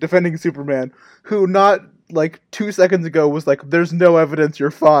who's like defending Superman, who not like 2 seconds ago was like, "There's no evidence, you're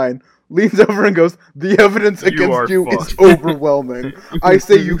fine," leans over and goes, "The evidence against you is overwhelming. I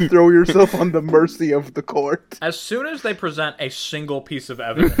say you throw yourself on the mercy of the court." As soon as they present a single piece of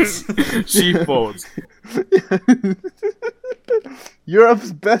evidence, She folds.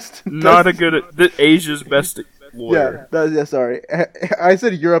 Europe's best. Not a good. Asia's best lawyer. Yeah, sorry. I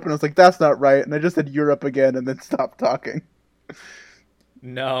said Europe and I was like, "That's not right," and I just said Europe again and then stopped talking.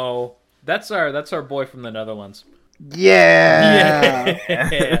 no, that's our boy from the Netherlands. Yeah.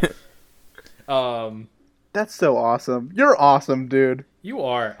 That's so awesome. You're awesome, dude. You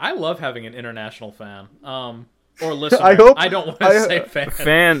are. I love having an international fan. Or listener. I don't want to say fan.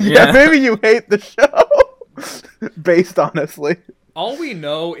 Fan, Yeah, yeah. maybe you hate the show. Based, honestly. All we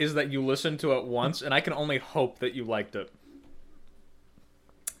know is that you listened to it once, and I can only hope that you liked it.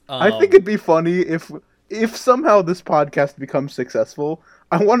 I think it'd be funny if somehow this podcast becomes successful.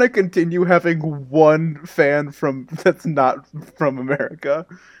 I want to continue having one fan that's not from America.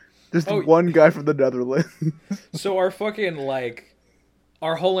 Just one guy from the Netherlands. So our fucking,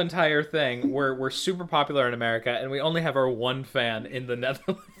 our whole entire thing, we're super popular in America, and we only have our one fan in the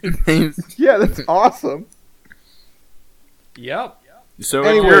Netherlands. Yeah, that's awesome. Yep. So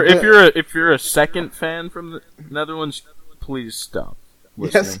Anyway, if you're a second fan from the Netherlands, please stop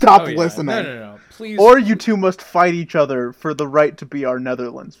listening. Yeah, stop listening. No. Please. Or you two must fight each other for the right to be our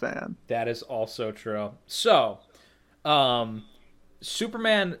Netherlands fan. That is also true. So,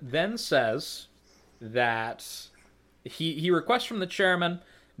 Superman then says that he requests from the chairman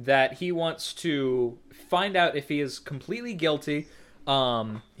that he wants to find out if he is completely guilty.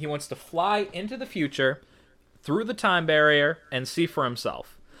 He wants to fly into the future through the time barrier and see for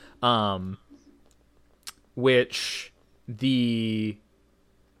himself. Which the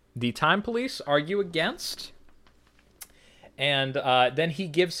time police argue against. And then he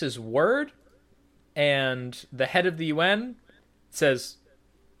gives his word, and the head of the UN says,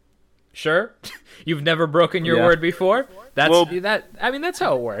 "Sure, you've never broken your word before." That's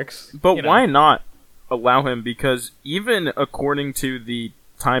how it works. But why not allow him? Because even according to the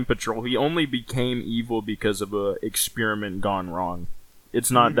Time Patrol, he only became evil because of a experiment gone wrong. It's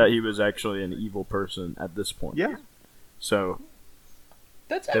not that he was actually an evil person at this point. Yeah. So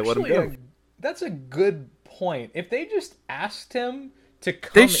that's they let him actually go. that's a good point. If they just asked him to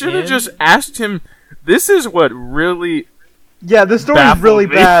come They should have just asked him. This is what really. Yeah, this story is Baffled really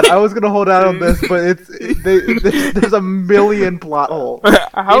me. bad. I was gonna hold out on this, but there's a million plot holes.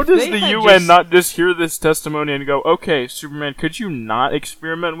 How If does they the had UN just- not just hear this testimony and go, "Okay, Superman, could you not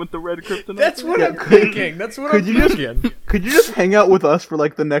experiment with the red kryptonite?" That's what I'm could- thinking. That's what could I'm you just- thinking. Could you just hang out with us for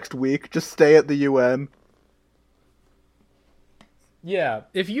like the next week? Just stay at the UN. Yeah,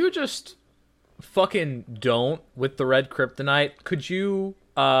 if you just fucking don't with the red kryptonite. Could you,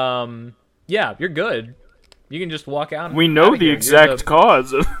 yeah, you're good. You can just walk out. We know the exact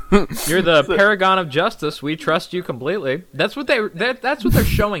cause. You're the paragon of justice. We trust you completely. That's what that's what they're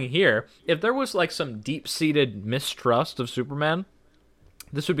showing here. If there was like some deep-seated mistrust of Superman,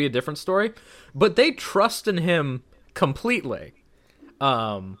 this would be a different story. But they trust in him completely.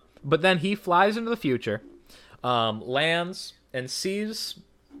 But then he flies into the future, lands and sees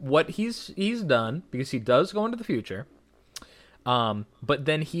what he's done, because he does go into the future. But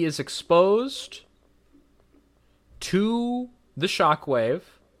then he is exposed to the shockwave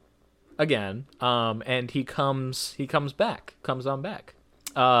again, and he comes back.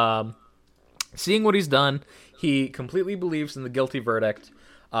 Seeing what he's done, he completely believes in the guilty verdict,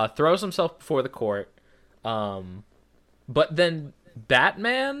 throws himself before the court, but then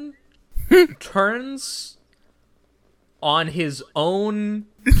Batman turns on his own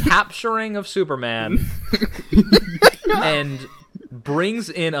capturing of Superman and brings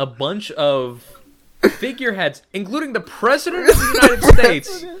in a bunch of figureheads, including the President of the United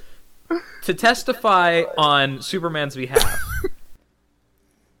States, to testify on Superman's behalf.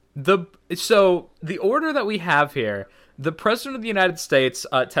 So the order that we have here, the President of the United States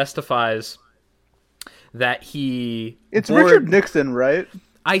testifies that he... It's Richard Nixon, right?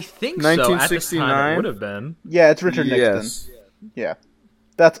 I think so. At this time, it would have been. Yeah, it's Richard Nixon. Yeah.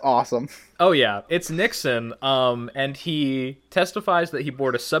 That's awesome. Oh, yeah. It's Nixon, and he testifies that he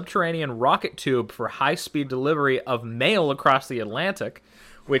bored a subterranean rocket tube for high-speed delivery of mail across the Atlantic,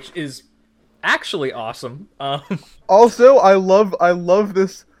 which is actually awesome. Also, I love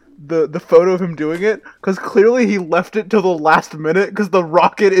this, the photo of him doing it, because clearly he left it till the last minute, because the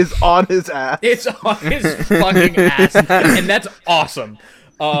rocket is on his ass. It's on his fucking ass, and that's awesome.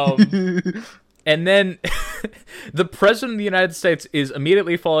 And then the President of the United States is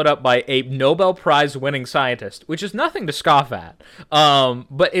immediately followed up by a Nobel Prize winning scientist, which is nothing to scoff at.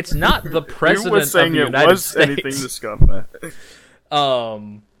 But it's not the President of the United States. Anything to scoff at.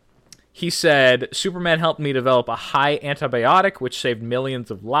 He said, Superman helped me develop a high antibiotic, which saved millions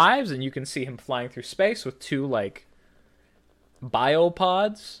of lives, and you can see him flying through space with two, like,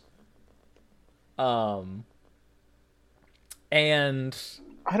 biopods. And...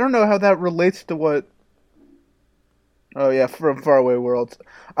 I don't know how that relates to what... Oh, yeah, from Faraway Worlds.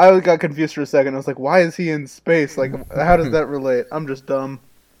 I got confused for a second. I was like, why is he in space? Like, how does that relate? I'm just dumb.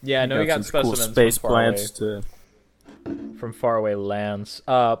 Yeah, no, we got specimens cool space plants from faraway lands.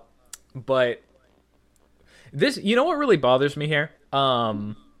 But this... You know what really bothers me here?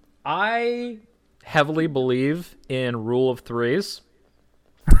 I heavily believe in rule of threes.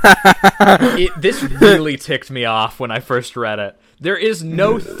 This really ticked me off when I first read it. There is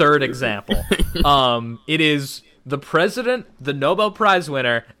no third example. It is the president, the Nobel Prize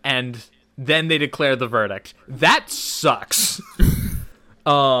winner, and then they declare the verdict. That sucks.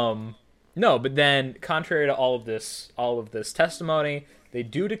 No, but then contrary to all of this testimony, they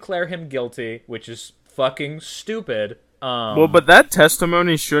do declare him guilty, which is fucking stupid. Well, but that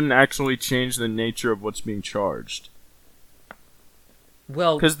testimony shouldn't actually change the nature of what's being charged.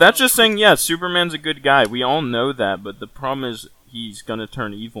 Well, because that's just saying, yeah, Superman's a good guy. We all know that, but the problem is he's gonna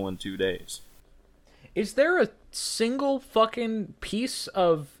turn evil in 2 days. Is there a single fucking piece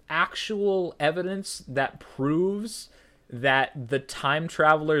of actual evidence that proves that the time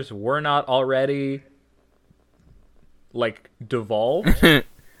travelers were not already, like, devolved?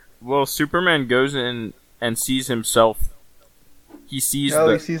 Well, Superman goes in and sees himself. He sees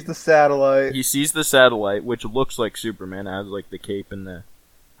the satellite. He sees the satellite, which looks like Superman, has like the cape and the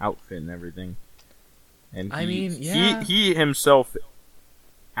outfit and everything. And he himself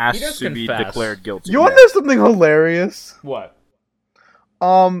asks to be declared guilty. You want to know something hilarious? What?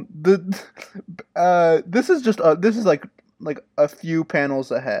 This is like a few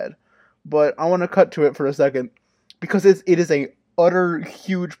panels ahead, but I want to cut to it for a second because it is a utter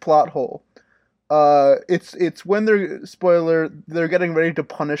huge plot hole. It's when they're getting ready to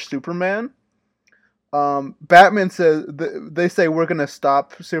punish Superman. Batman says, they say we're gonna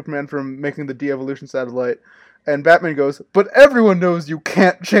stop Superman from making the de-evolution satellite, and Batman goes, but everyone knows you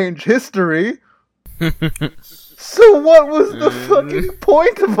can't change history. So what was the fucking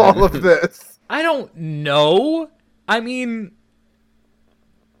point of all of this? I don't know. I mean...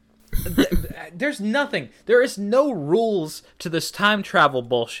 There's nothing. There is no rules to this time travel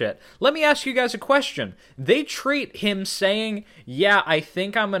bullshit. Let me ask you guys a question. They treat him saying, yeah, I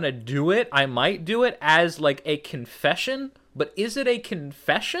think I'm gonna do it, I might do it, as like a confession, but is it a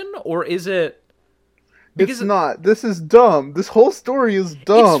confession, or is it... Because it's not. This is dumb. This whole story is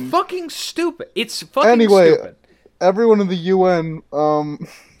dumb. It's fucking stupid. It's fucking stupid. Everyone in the UN,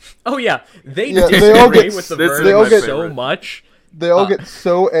 Oh yeah, they Yeah, disagree with the verdict so much. They all get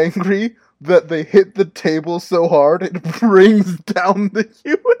so angry that they hit the table so hard it brings down the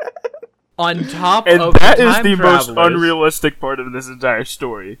UN. On top and of that the is time the travelers, most unrealistic part of this entire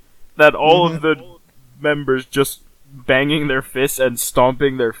story. That all of the members just banging their fists and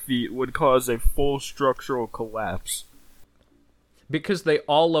stomping their feet would cause a full structural collapse. because they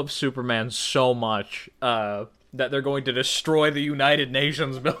all love Superman so much that they're going to destroy the United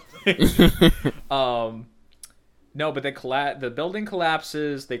Nations building. No, but the building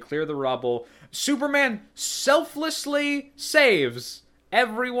collapses, they clear the rubble. Superman selflessly saves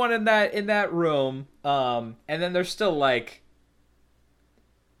everyone in that room. And then they're still like,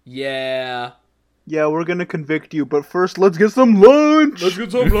 yeah, we're gonna convict you, but first let's get some lunch!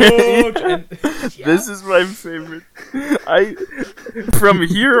 And, This is my favorite. From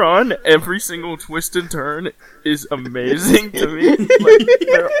here on, every single twist and turn is amazing to me.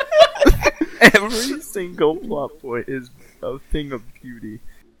 Every single plot point is a thing of beauty.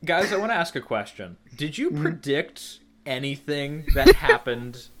 Guys, I want to ask a question. Did you predict anything that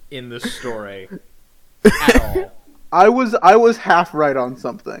happened in this story at all? I was half right on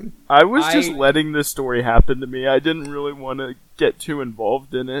something. I was just letting this story happen to me. I didn't really want to get too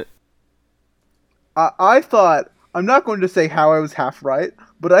involved in it. I thought, I'm not going to say how I was half right,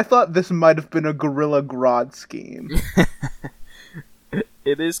 but I thought this might have been a Gorilla Grodd scheme.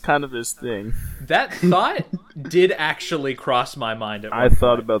 It is kind of his thing. That thought did actually cross my mind at one I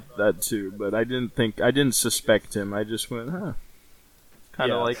thought point. about that too, but I didn't suspect him. I just went,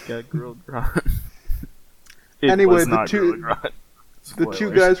 kind of like Gorilla Grodd. Anyway, the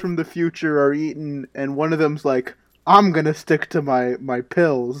two guys from the future are eating, and one of them's like, I'm gonna stick to my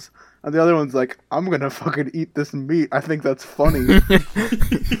pills. And the other one's like, I'm gonna fucking eat this meat. I think that's funny.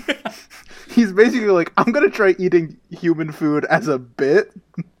 He's basically like, I'm gonna try eating human food as a bit.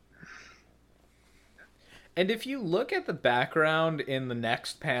 And if you look at the background in the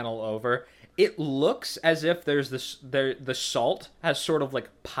next panel over, it looks as if the salt has sort of like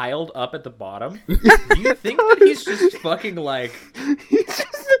piled up at the bottom. Do you think that he's just fucking like...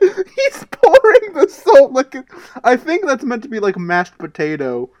 He's pouring the salt like... I think that's meant to be like mashed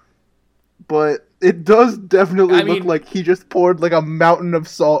potato. But it does definitely look like he just poured like a mountain of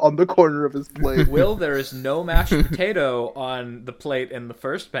salt on the corner of his plate. Will, there is no mashed potato on the plate in the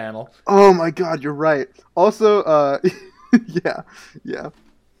first panel. Oh my god, you're right. Also, yeah.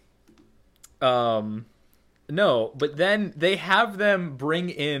 No, but then they have them bring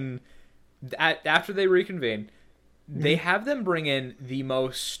in, after they reconvene, they have them bring in the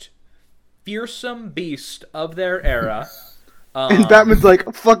most fearsome beast of their era. And Batman's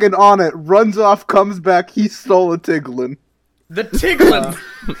like, fucking on it, runs off, comes back, he stole a Tiglin. The Tiglin!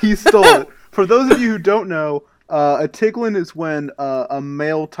 He stole it. For those of you who don't know, a Tiglin is when a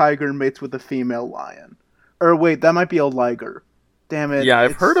male tiger mates with a female lion. Or wait, that might be a liger. Damn it. Yeah,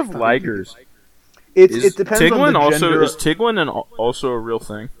 I've heard of ligers. It depends Tiglin on the gender. Is Tiglin also a real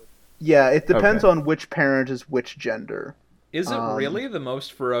thing? Yeah, it depends on which parent is which gender. Is it really the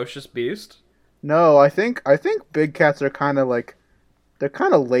most ferocious beast? No, I think big cats are kind of like, they're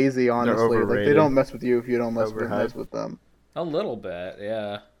kind of lazy, honestly. Like, they don't mess with you if you don't mess with them. A little bit,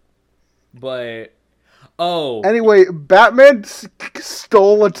 yeah. But, anyway, Batman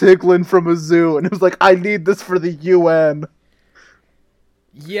stole a Tiglin from a zoo, and it was like, I need this for the UN.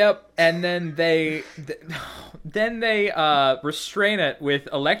 Yep, and then they restrain it with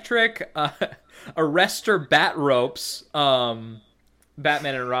electric arrestor bat ropes.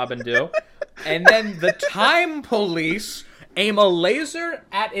 Batman and Robin do. And then the time police aim a laser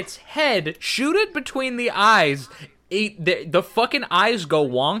at its head, shoot it between the eyes. The fucking eyes go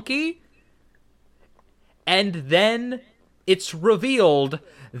wonky. And then it's revealed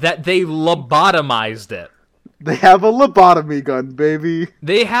that they lobotomized it. They have a lobotomy gun, baby.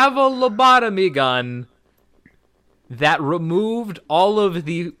 They have a lobotomy gun that removed all of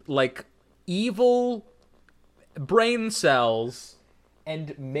the, like, evil brain cells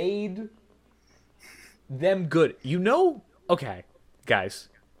and made them good. You know, okay, guys,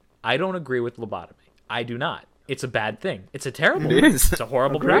 I don't agree with lobotomy. I do not. It's a bad thing. It's a terrible thing. It's a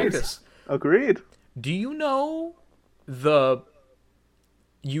horrible practice. Agreed. Do you know the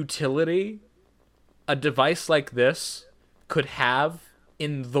utility a device like this could have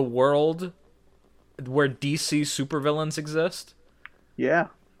in the world where DC supervillains exist? Yeah.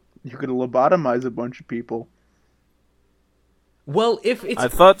 You could lobotomize a bunch of people. Well, if it's... I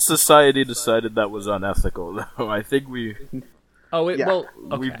thought society decided that was unethical, though. I think we've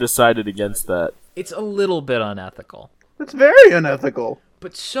decided against that. It's a little bit unethical. It's very unethical.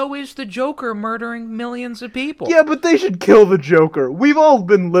 But so is the Joker murdering millions of people. Yeah, but they should kill the Joker. We've all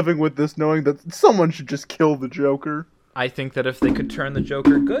been living with this, knowing that someone should just kill the Joker. I think that if they could turn the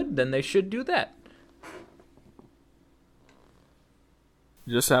Joker good, then they should do that.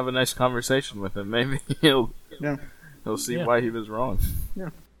 Just have a nice conversation with him. Maybe he'll see why he was wrong.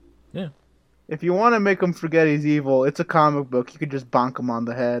 Yeah. If you want to make him forget he's evil, it's a comic book. You could just bonk him on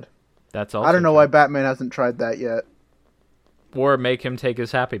the head. That's all. I don't know why Batman hasn't tried that yet. Or make him take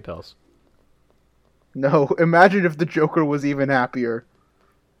his happy pills. No, imagine if the Joker was even happier.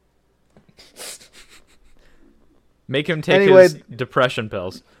 Make him take his depression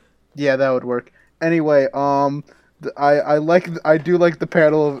pills. Yeah, that would work. Anyway, I do like the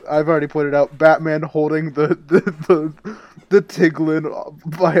panel of, I've already pointed out, Batman holding the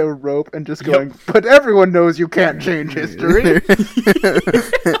Tiglin by a rope and just going, but everyone knows you can't change history.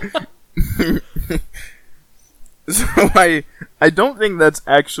 So I don't think that's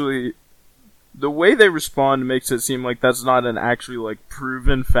actually, the way they respond makes it seem like that's not an actually like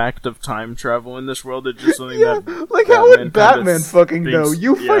proven fact of time travel in this world. It's just something that like how would Batman fucking know?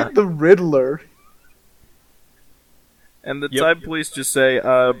 You fight the Riddler. And the time police just say,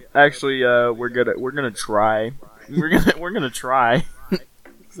 actually, we're gonna try. We're gonna try.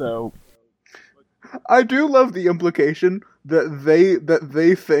 So I do love the implication that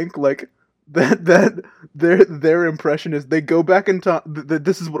they think like that their impression is they go back in time.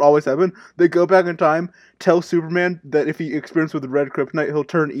 This is what always happened. They go back in time, tell Superman that if he experiences with the red kryptonite, he'll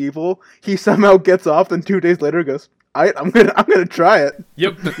turn evil. He somehow gets off, then 2 days later goes, I'm gonna try it.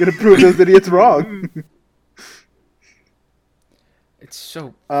 Yep, I'm gonna prove those idiots wrong. It's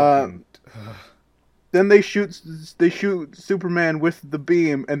so. Then they shoot Superman with the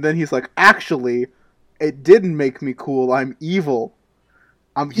beam, and then he's like, actually, it didn't make me cool. I'm evil.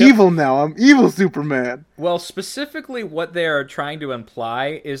 I'm evil now. I'm evil Superman. Well, specifically what they are trying to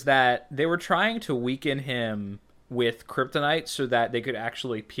imply is that they were trying to weaken him with kryptonite so that they could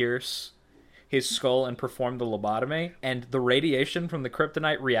actually pierce his skull and perform the lobotomy, and the radiation from the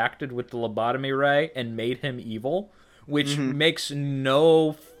kryptonite reacted with the lobotomy ray and made him evil, which makes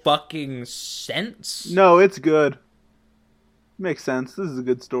no fucking sense. No, it's good. Makes sense. This is a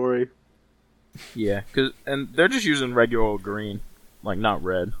good story. Yeah, and they're just using regular old green. Like, not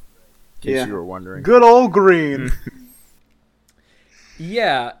red. In case you were wondering. Good old green.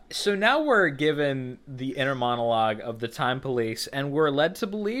 Yeah, so now we're given the inner monologue of the Time Police, and we're led to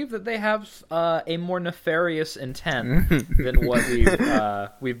believe that they have a more nefarious intent than what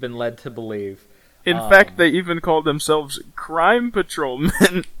we've been led to believe. In fact, they even call themselves crime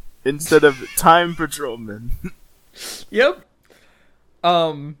patrolmen instead of time patrolmen. Yep.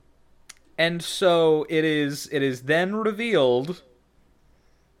 And so it is then revealed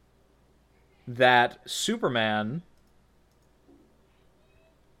that Superman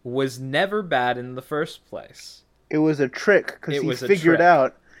was never bad in the first place. It was a trick because he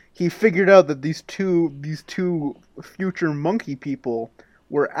figured out that these two future monkey people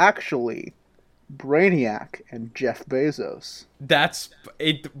were actually Brainiac and Jeff Bezos. That's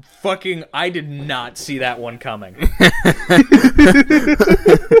it. Fucking, I did not see that one coming.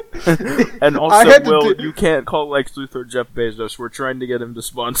 And also, you can't call Lex Luthor Jeff Bezos. We're trying to get him to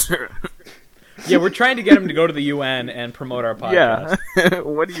sponsor. Yeah, we're trying to get him to go to the UN and promote our podcast. Yeah.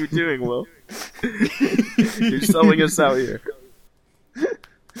 What are you doing, Will? You're selling us out here.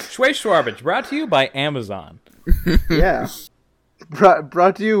 Schway Shwarbage, brought to you by Amazon. Yeah.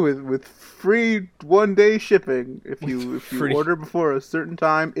 Brought to you with free 1-day shipping if you order before a certain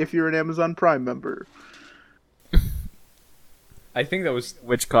time if you're an Amazon Prime member. I think that was...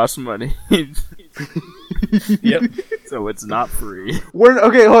 Which costs money. Yep. So it's not free.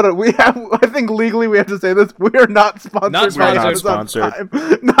 Okay, hold on. I think legally we have to say this. We are not sponsored. Not sponsored.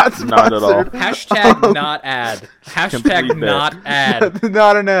 Not sponsored. Not at all. Hashtag not ad. Hashtag not ad.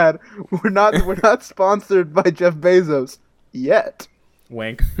 Not an ad. We're not sponsored by Jeff Bezos yet.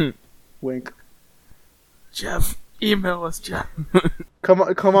 Wink. Wink. Jeff, email us, Jeff. Come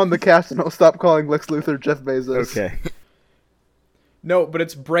on the cast and I'll stop calling Lex Luthor Jeff Bezos. Okay. No, but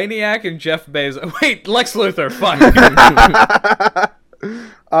it's Brainiac and Jeff Bezos. Wait, Lex Luthor, fuck.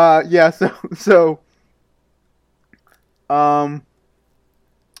 Yeah,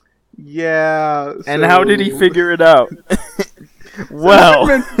 yeah. And how did he figure it out?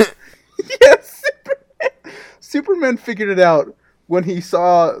 Well. Superman figured it out when he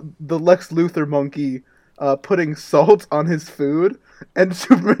saw the Lex Luthor monkey putting salt on his food, and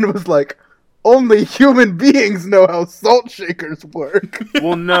Superman was like, only human beings know how salt shakers work.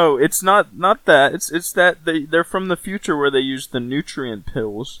 Well, no, it's not that. It's that they're from the future where they use the nutrient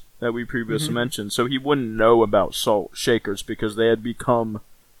pills that we previously mentioned. So he wouldn't know about salt shakers because they had become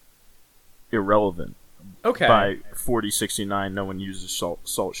irrelevant. Okay. By 4069, no one uses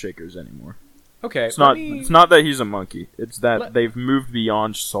salt shakers anymore. Okay. It's not that he's a monkey. It's that they've moved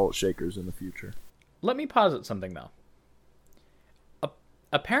beyond salt shakers in the future. Let me posit something though.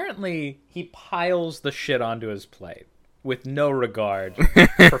 Apparently, he piles the shit onto his plate with no regard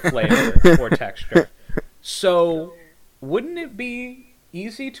for flavor or texture. So, wouldn't it be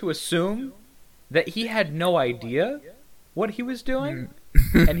easy to assume that he had no idea what he was doing?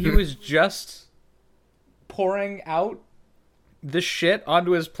 And he was just pouring out the shit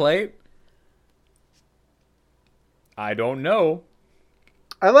onto his plate? I don't know.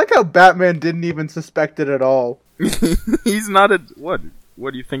 I like how Batman didn't even suspect it at all. He's not a... What?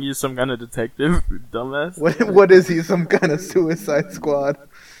 What do you think? He's some kind of detective? Dumbass? What is he? Some kind of Suicide Squad?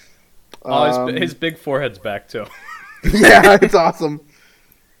 Oh, his big forehead's back, too. Yeah, it's awesome.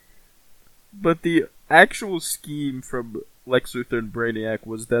 But the actual scheme from Lex Luthor and Brainiac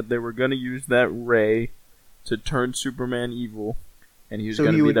was that they were going to use that ray to turn Superman evil, and he was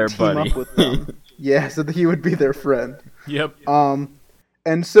going to be their buddy. Up with them. Yeah, so that he would be their friend. Yep.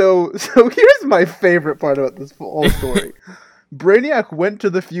 And so here's my favorite part about this whole story. Brainiac went to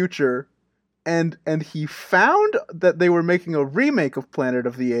the future, and he found that they were making a remake of Planet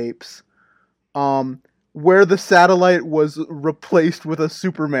of the Apes, where the satellite was replaced with a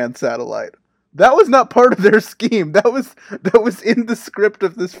Superman satellite. That was not part of their scheme. That was in the script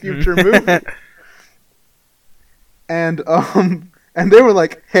of this future movie. And they were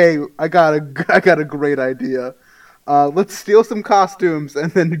like, "Hey, I got a great idea. Let's steal some costumes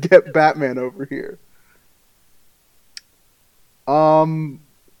and then get Batman over here." And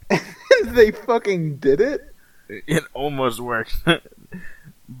they fucking did it. It almost worked.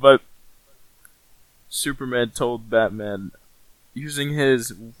 But Superman told Batman, using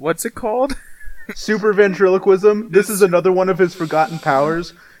his, what's it called? Super ventriloquism. This is another one of his forgotten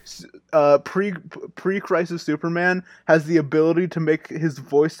powers. Pre-Crisis Superman has the ability to make his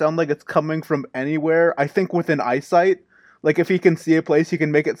voice sound like it's coming from anywhere, I think within eyesight. Like if he can see a place, he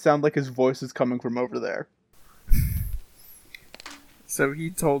can make it sound like his voice is coming from over there. So he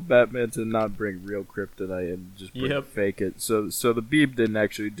told Batman to not bring real kryptonite and just fake it. So the beam didn't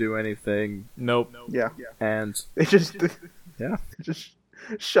actually do anything. Nope. Yeah. And it just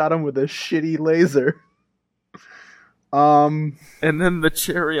shot him with a shitty laser. And then the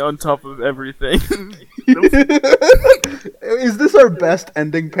cherry on top of everything. Is this our best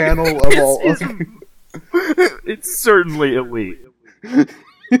ending panel of all? It's certainly elite.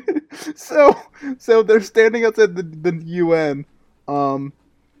 So they're standing outside the UN.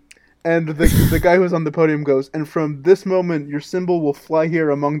 And the guy who's on the podium goes, "And from this moment, your symbol will fly here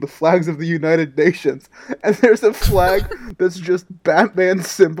among the flags of the United Nations." And there's a flag that's just Batman's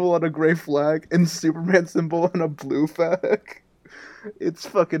symbol on a gray flag and Superman's symbol on a blue flag. It's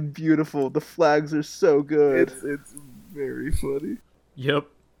fucking beautiful. The flags are so good. It's very funny. Yep.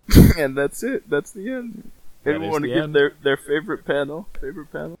 And that's it. That's the end. Everyone want to give their favorite panel.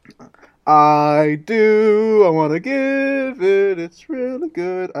 I do. I want to give it. It's really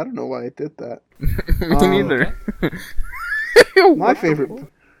good. I don't know why I did that. Me neither.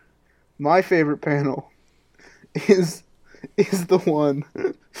 My favorite panel is the one.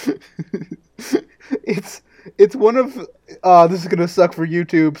 It's one of. This is gonna suck for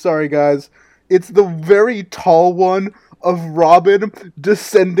YouTube. Sorry, guys. It's the very tall one of Robin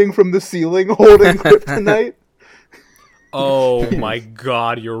descending from the ceiling holding kryptonite. Oh my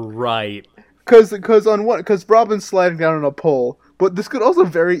god, you're right. Because Robin's sliding down on a pole, but this could also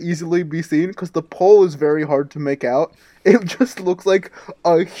very easily be seen because the pole is very hard to make out. It just looks like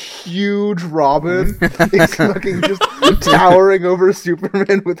a huge Robin is fucking just towering over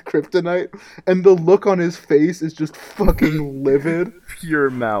Superman with kryptonite, and the look on his face is just fucking livid.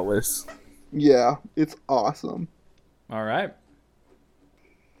 Pure malice. Yeah, it's awesome. All right.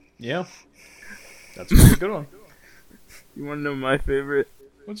 Yeah. That's a good one. You want to know my favorite?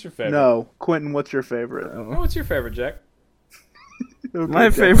 What's your favorite? No. Quentin, what's your favorite? Oh, what's your favorite, Jack? Okay, my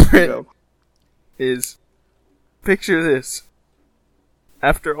Jack, favorite is, picture this.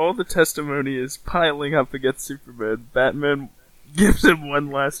 After all the testimony is piling up against Superman, Batman gives him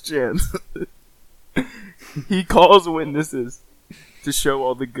one last chance. He calls witnesses to show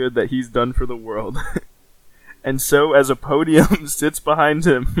all the good that he's done for the world. And so, as a podium sits behind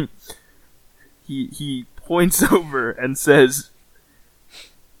him, he points over and says,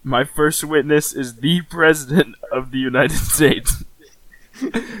 "My first witness is the President of the United States."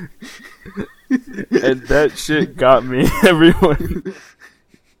 And that shit got me, everyone.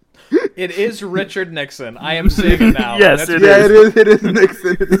 It is Richard Nixon. I am seeing it now. Yes, it is. It is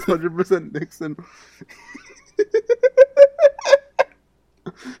Nixon. It is 100% Nixon.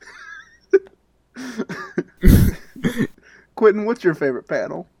 Quentin, what's your favorite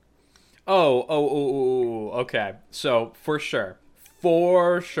panel? Okay. So, for sure,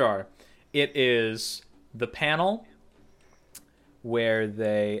 it is the panel where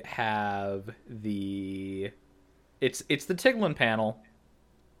they have the... It's the Tiglin panel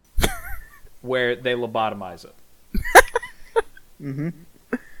where they lobotomize it. Mm-hmm.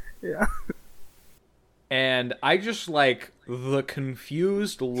 Yeah. And I just like the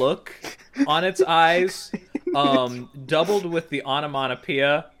confused look on its eyes, doubled with the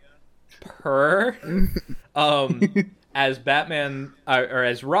onomatopoeia purr, as Batman or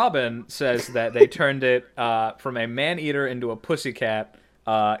as Robin says that they turned it from a man-eater into a pussycat.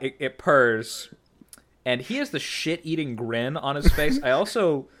 It purrs, and he has the shit-eating grin on his face. I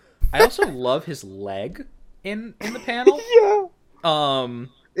also love his leg in the panel. Yeah.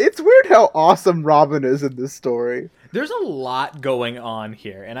 It's weird how awesome Robin is in this story. There's a lot going on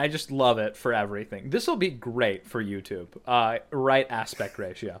here, and I just love it for everything. This will be great for YouTube. Right aspect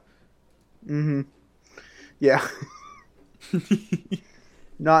ratio. Mm-hmm. Yeah.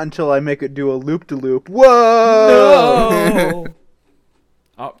 Not until I make it do a loop-de-loop. Whoa! No!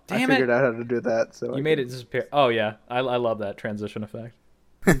 Oh, damn it. I figured out how to do that. So you made it disappear. Oh, yeah. I love that transition effect.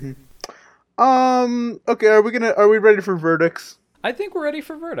 Okay, are we ready for verdicts? I think we're ready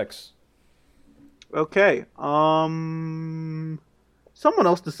for verdicts. Okay. Someone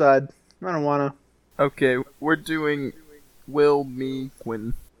else decide. I don't wanna. Okay, we're doing Will, me,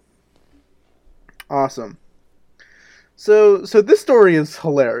 Quentin. Awesome. So this story is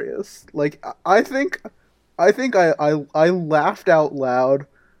hilarious. Like I think I laughed out loud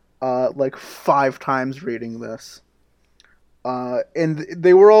like 5 times reading this. And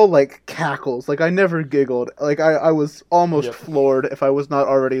they were all like cackles. Like I never giggled. Like I was almost floored if I was not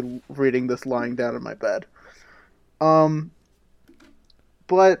already reading this lying down in my bed.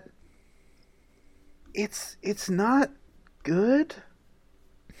 But it's not good.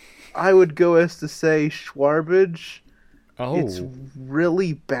 I would go as to say Shwarbage. Oh. It's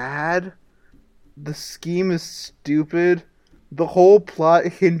really bad. The scheme is stupid. The whole plot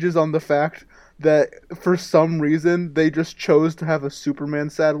hinges on the fact that for some reason they just chose to have a Superman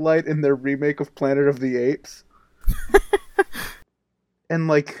satellite in their remake of Planet of the Apes. And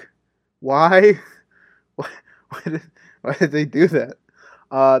like, why? Why did they do that?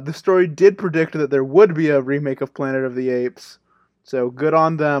 The story did predict that there would be a remake of Planet of the Apes, so good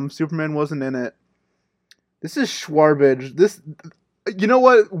on them. Superman wasn't in it. This is Schwarbage. This, you know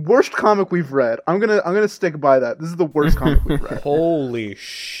what? Worst comic we've read. I'm gonna stick by that. This is the worst comic we've read. Holy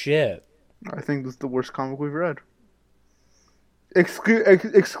shit! I think this is the worst comic we've read.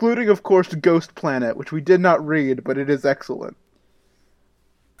 Excluding, of course, Ghost Planet, which we did not read, but it is excellent.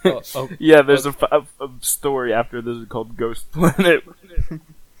 Yeah, there's a story after this called Ghost Planet,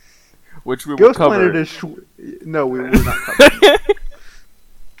 which we will cover. Ghost Planet is no, we're not covering.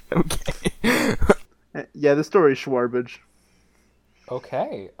 Okay. Yeah, the story is Schwarbage.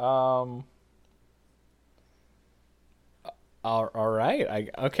 Okay. All right.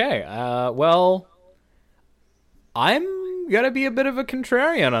 Okay. Well, I'm gonna be a bit of a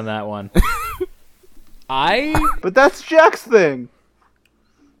contrarian on that one. But that's Jack's thing.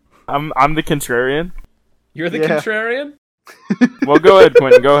 I'm the contrarian. You're the contrarian? Well, go ahead,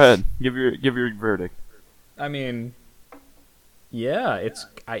 Quentin. Go ahead. Give your verdict. I mean, yeah, it's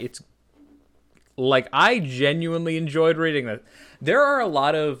like I genuinely enjoyed reading this. There are a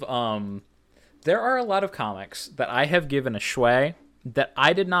lot of comics that I have given a Schway that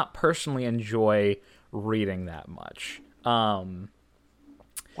I did not personally enjoy reading that much. Why?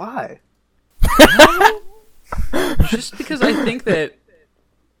 Just because I think that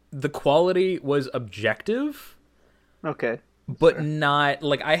the quality was objective. Okay. But not,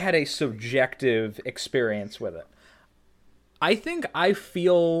 like, I had a subjective experience with it. I think I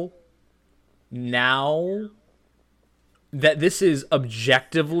feel now that this is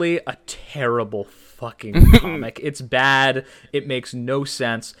objectively a terrible fucking comic. It's bad. It makes no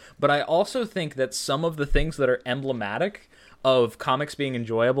sense. But I also think that some of the things that are emblematic of comics being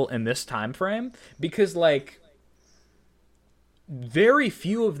enjoyable in this time frame, because, like, very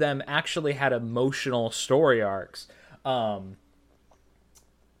few of them actually had emotional story arcs.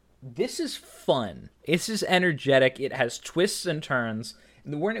 This is fun. This is energetic. It has twists and turns.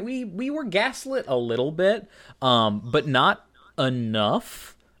 We were gaslit a little bit, but not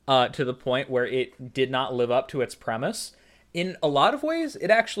enough to the point where it did not live up to its premise. in a lot of ways, it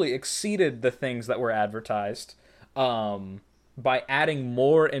actually exceeded the things that were advertised by adding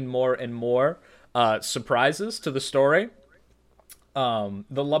more and more and more surprises to the story. The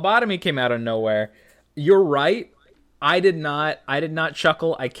lobotomy came out of nowhere. You're right. I did not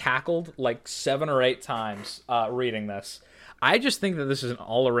chuckle. I cackled like 7 or 8 times reading this. I just think that this is an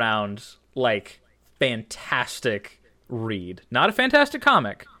all-around, like, fantastic read. Not a fantastic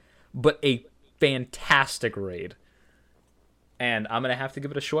comic, but a fantastic read. And I'm going to have to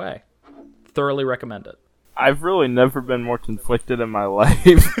give it a Schway. Thoroughly recommend it. I've really never been more conflicted in my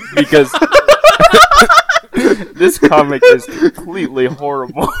life because this comic is completely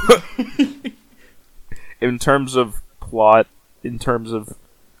horrible. In terms of plot, in terms of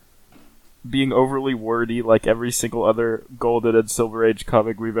being overly wordy like every single other Golden and Silver Age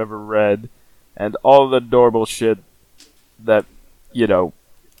comic we've ever read, and all the adorable shit that, you know,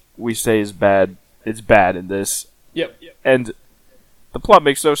 we say is bad, it's bad in this. Yep. And the plot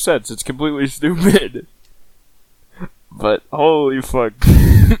makes no sense. It's completely stupid. But holy fuck.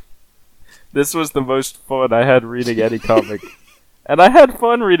 This was the most fun I had reading any comic. And I had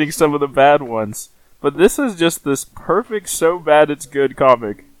fun reading some of the bad ones. But this is just this perfect, so bad it's good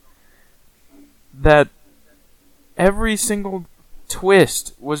comic that every single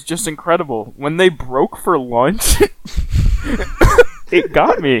twist was just incredible. When they broke for lunch, it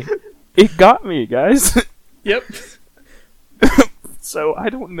got me. It got me, guys. Yep. So I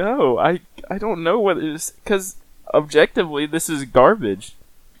don't know. I don't know what it is, because objectively this is garbage.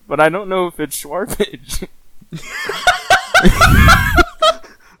 But I don't know if it's Shwarbage.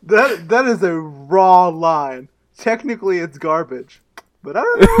 That is a raw line. Technically, it's garbage, but I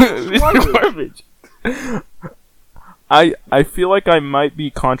don't know. It's garbage. I feel like I might be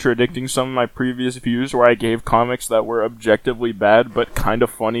contradicting some of my previous views where I gave comics that were objectively bad but kind of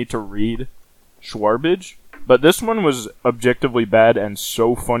funny to read Shwarbage. But this one was objectively bad and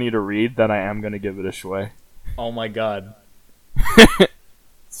so funny to read that I am going to give it a Schway. Oh my god.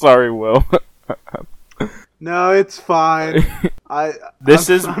 Sorry, Will. No, it's fine. I'm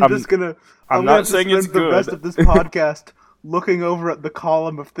not saying it's good. good. The rest of this podcast looking over at the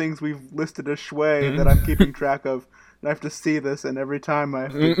column of things we've listed as Schway that I'm keeping track of, and I have to see this, and every time I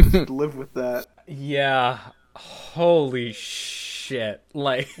have to just live with that. Yeah. Holy shit.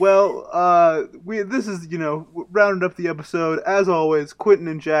 Like. Well, this is, rounding up the episode. As always, Quentin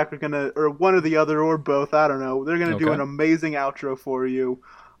and Jack are gonna, or one or the other, or both, I don't know. They're gonna do an amazing outro for you.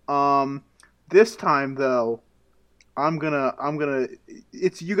 This time though, I'm gonna.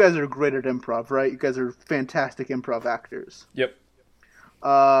 It's you guys are great at improv, right? You guys are fantastic improv actors. Yep.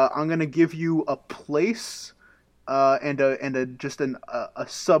 I'm gonna give you a place, and a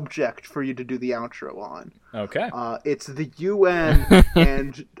subject for you to do the outro on. Okay. It's the UN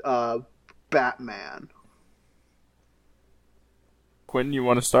and Batman. Quentin, you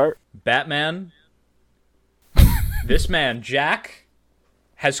want to start? Batman. This man, Jack,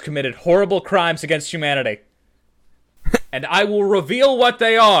 has committed horrible crimes against humanity. And I will reveal what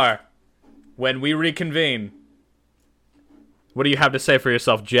they are when we reconvene. What do you have to say for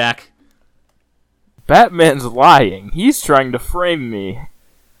yourself, Jack? Batman's lying. He's trying to frame me.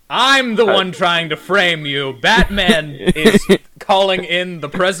 I'm the one trying to frame you. Batman is calling in the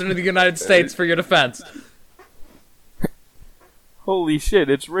President of the United States for your defense. Holy shit,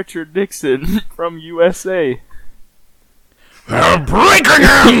 it's Richard Nixon from USA. They're breaking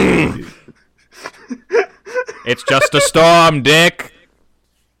him! It's just a storm, Dick.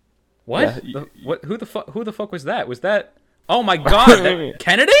 What? Yeah, Who the fuck was that? Was that? Oh my god!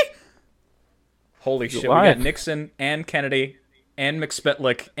 Kennedy? Holy shit! We got Nixon and Kennedy and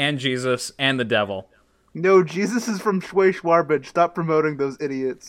McSpitlick and Jesus and the devil. No, Jesus is from Shway Shwarbage. Stop promoting those idiots.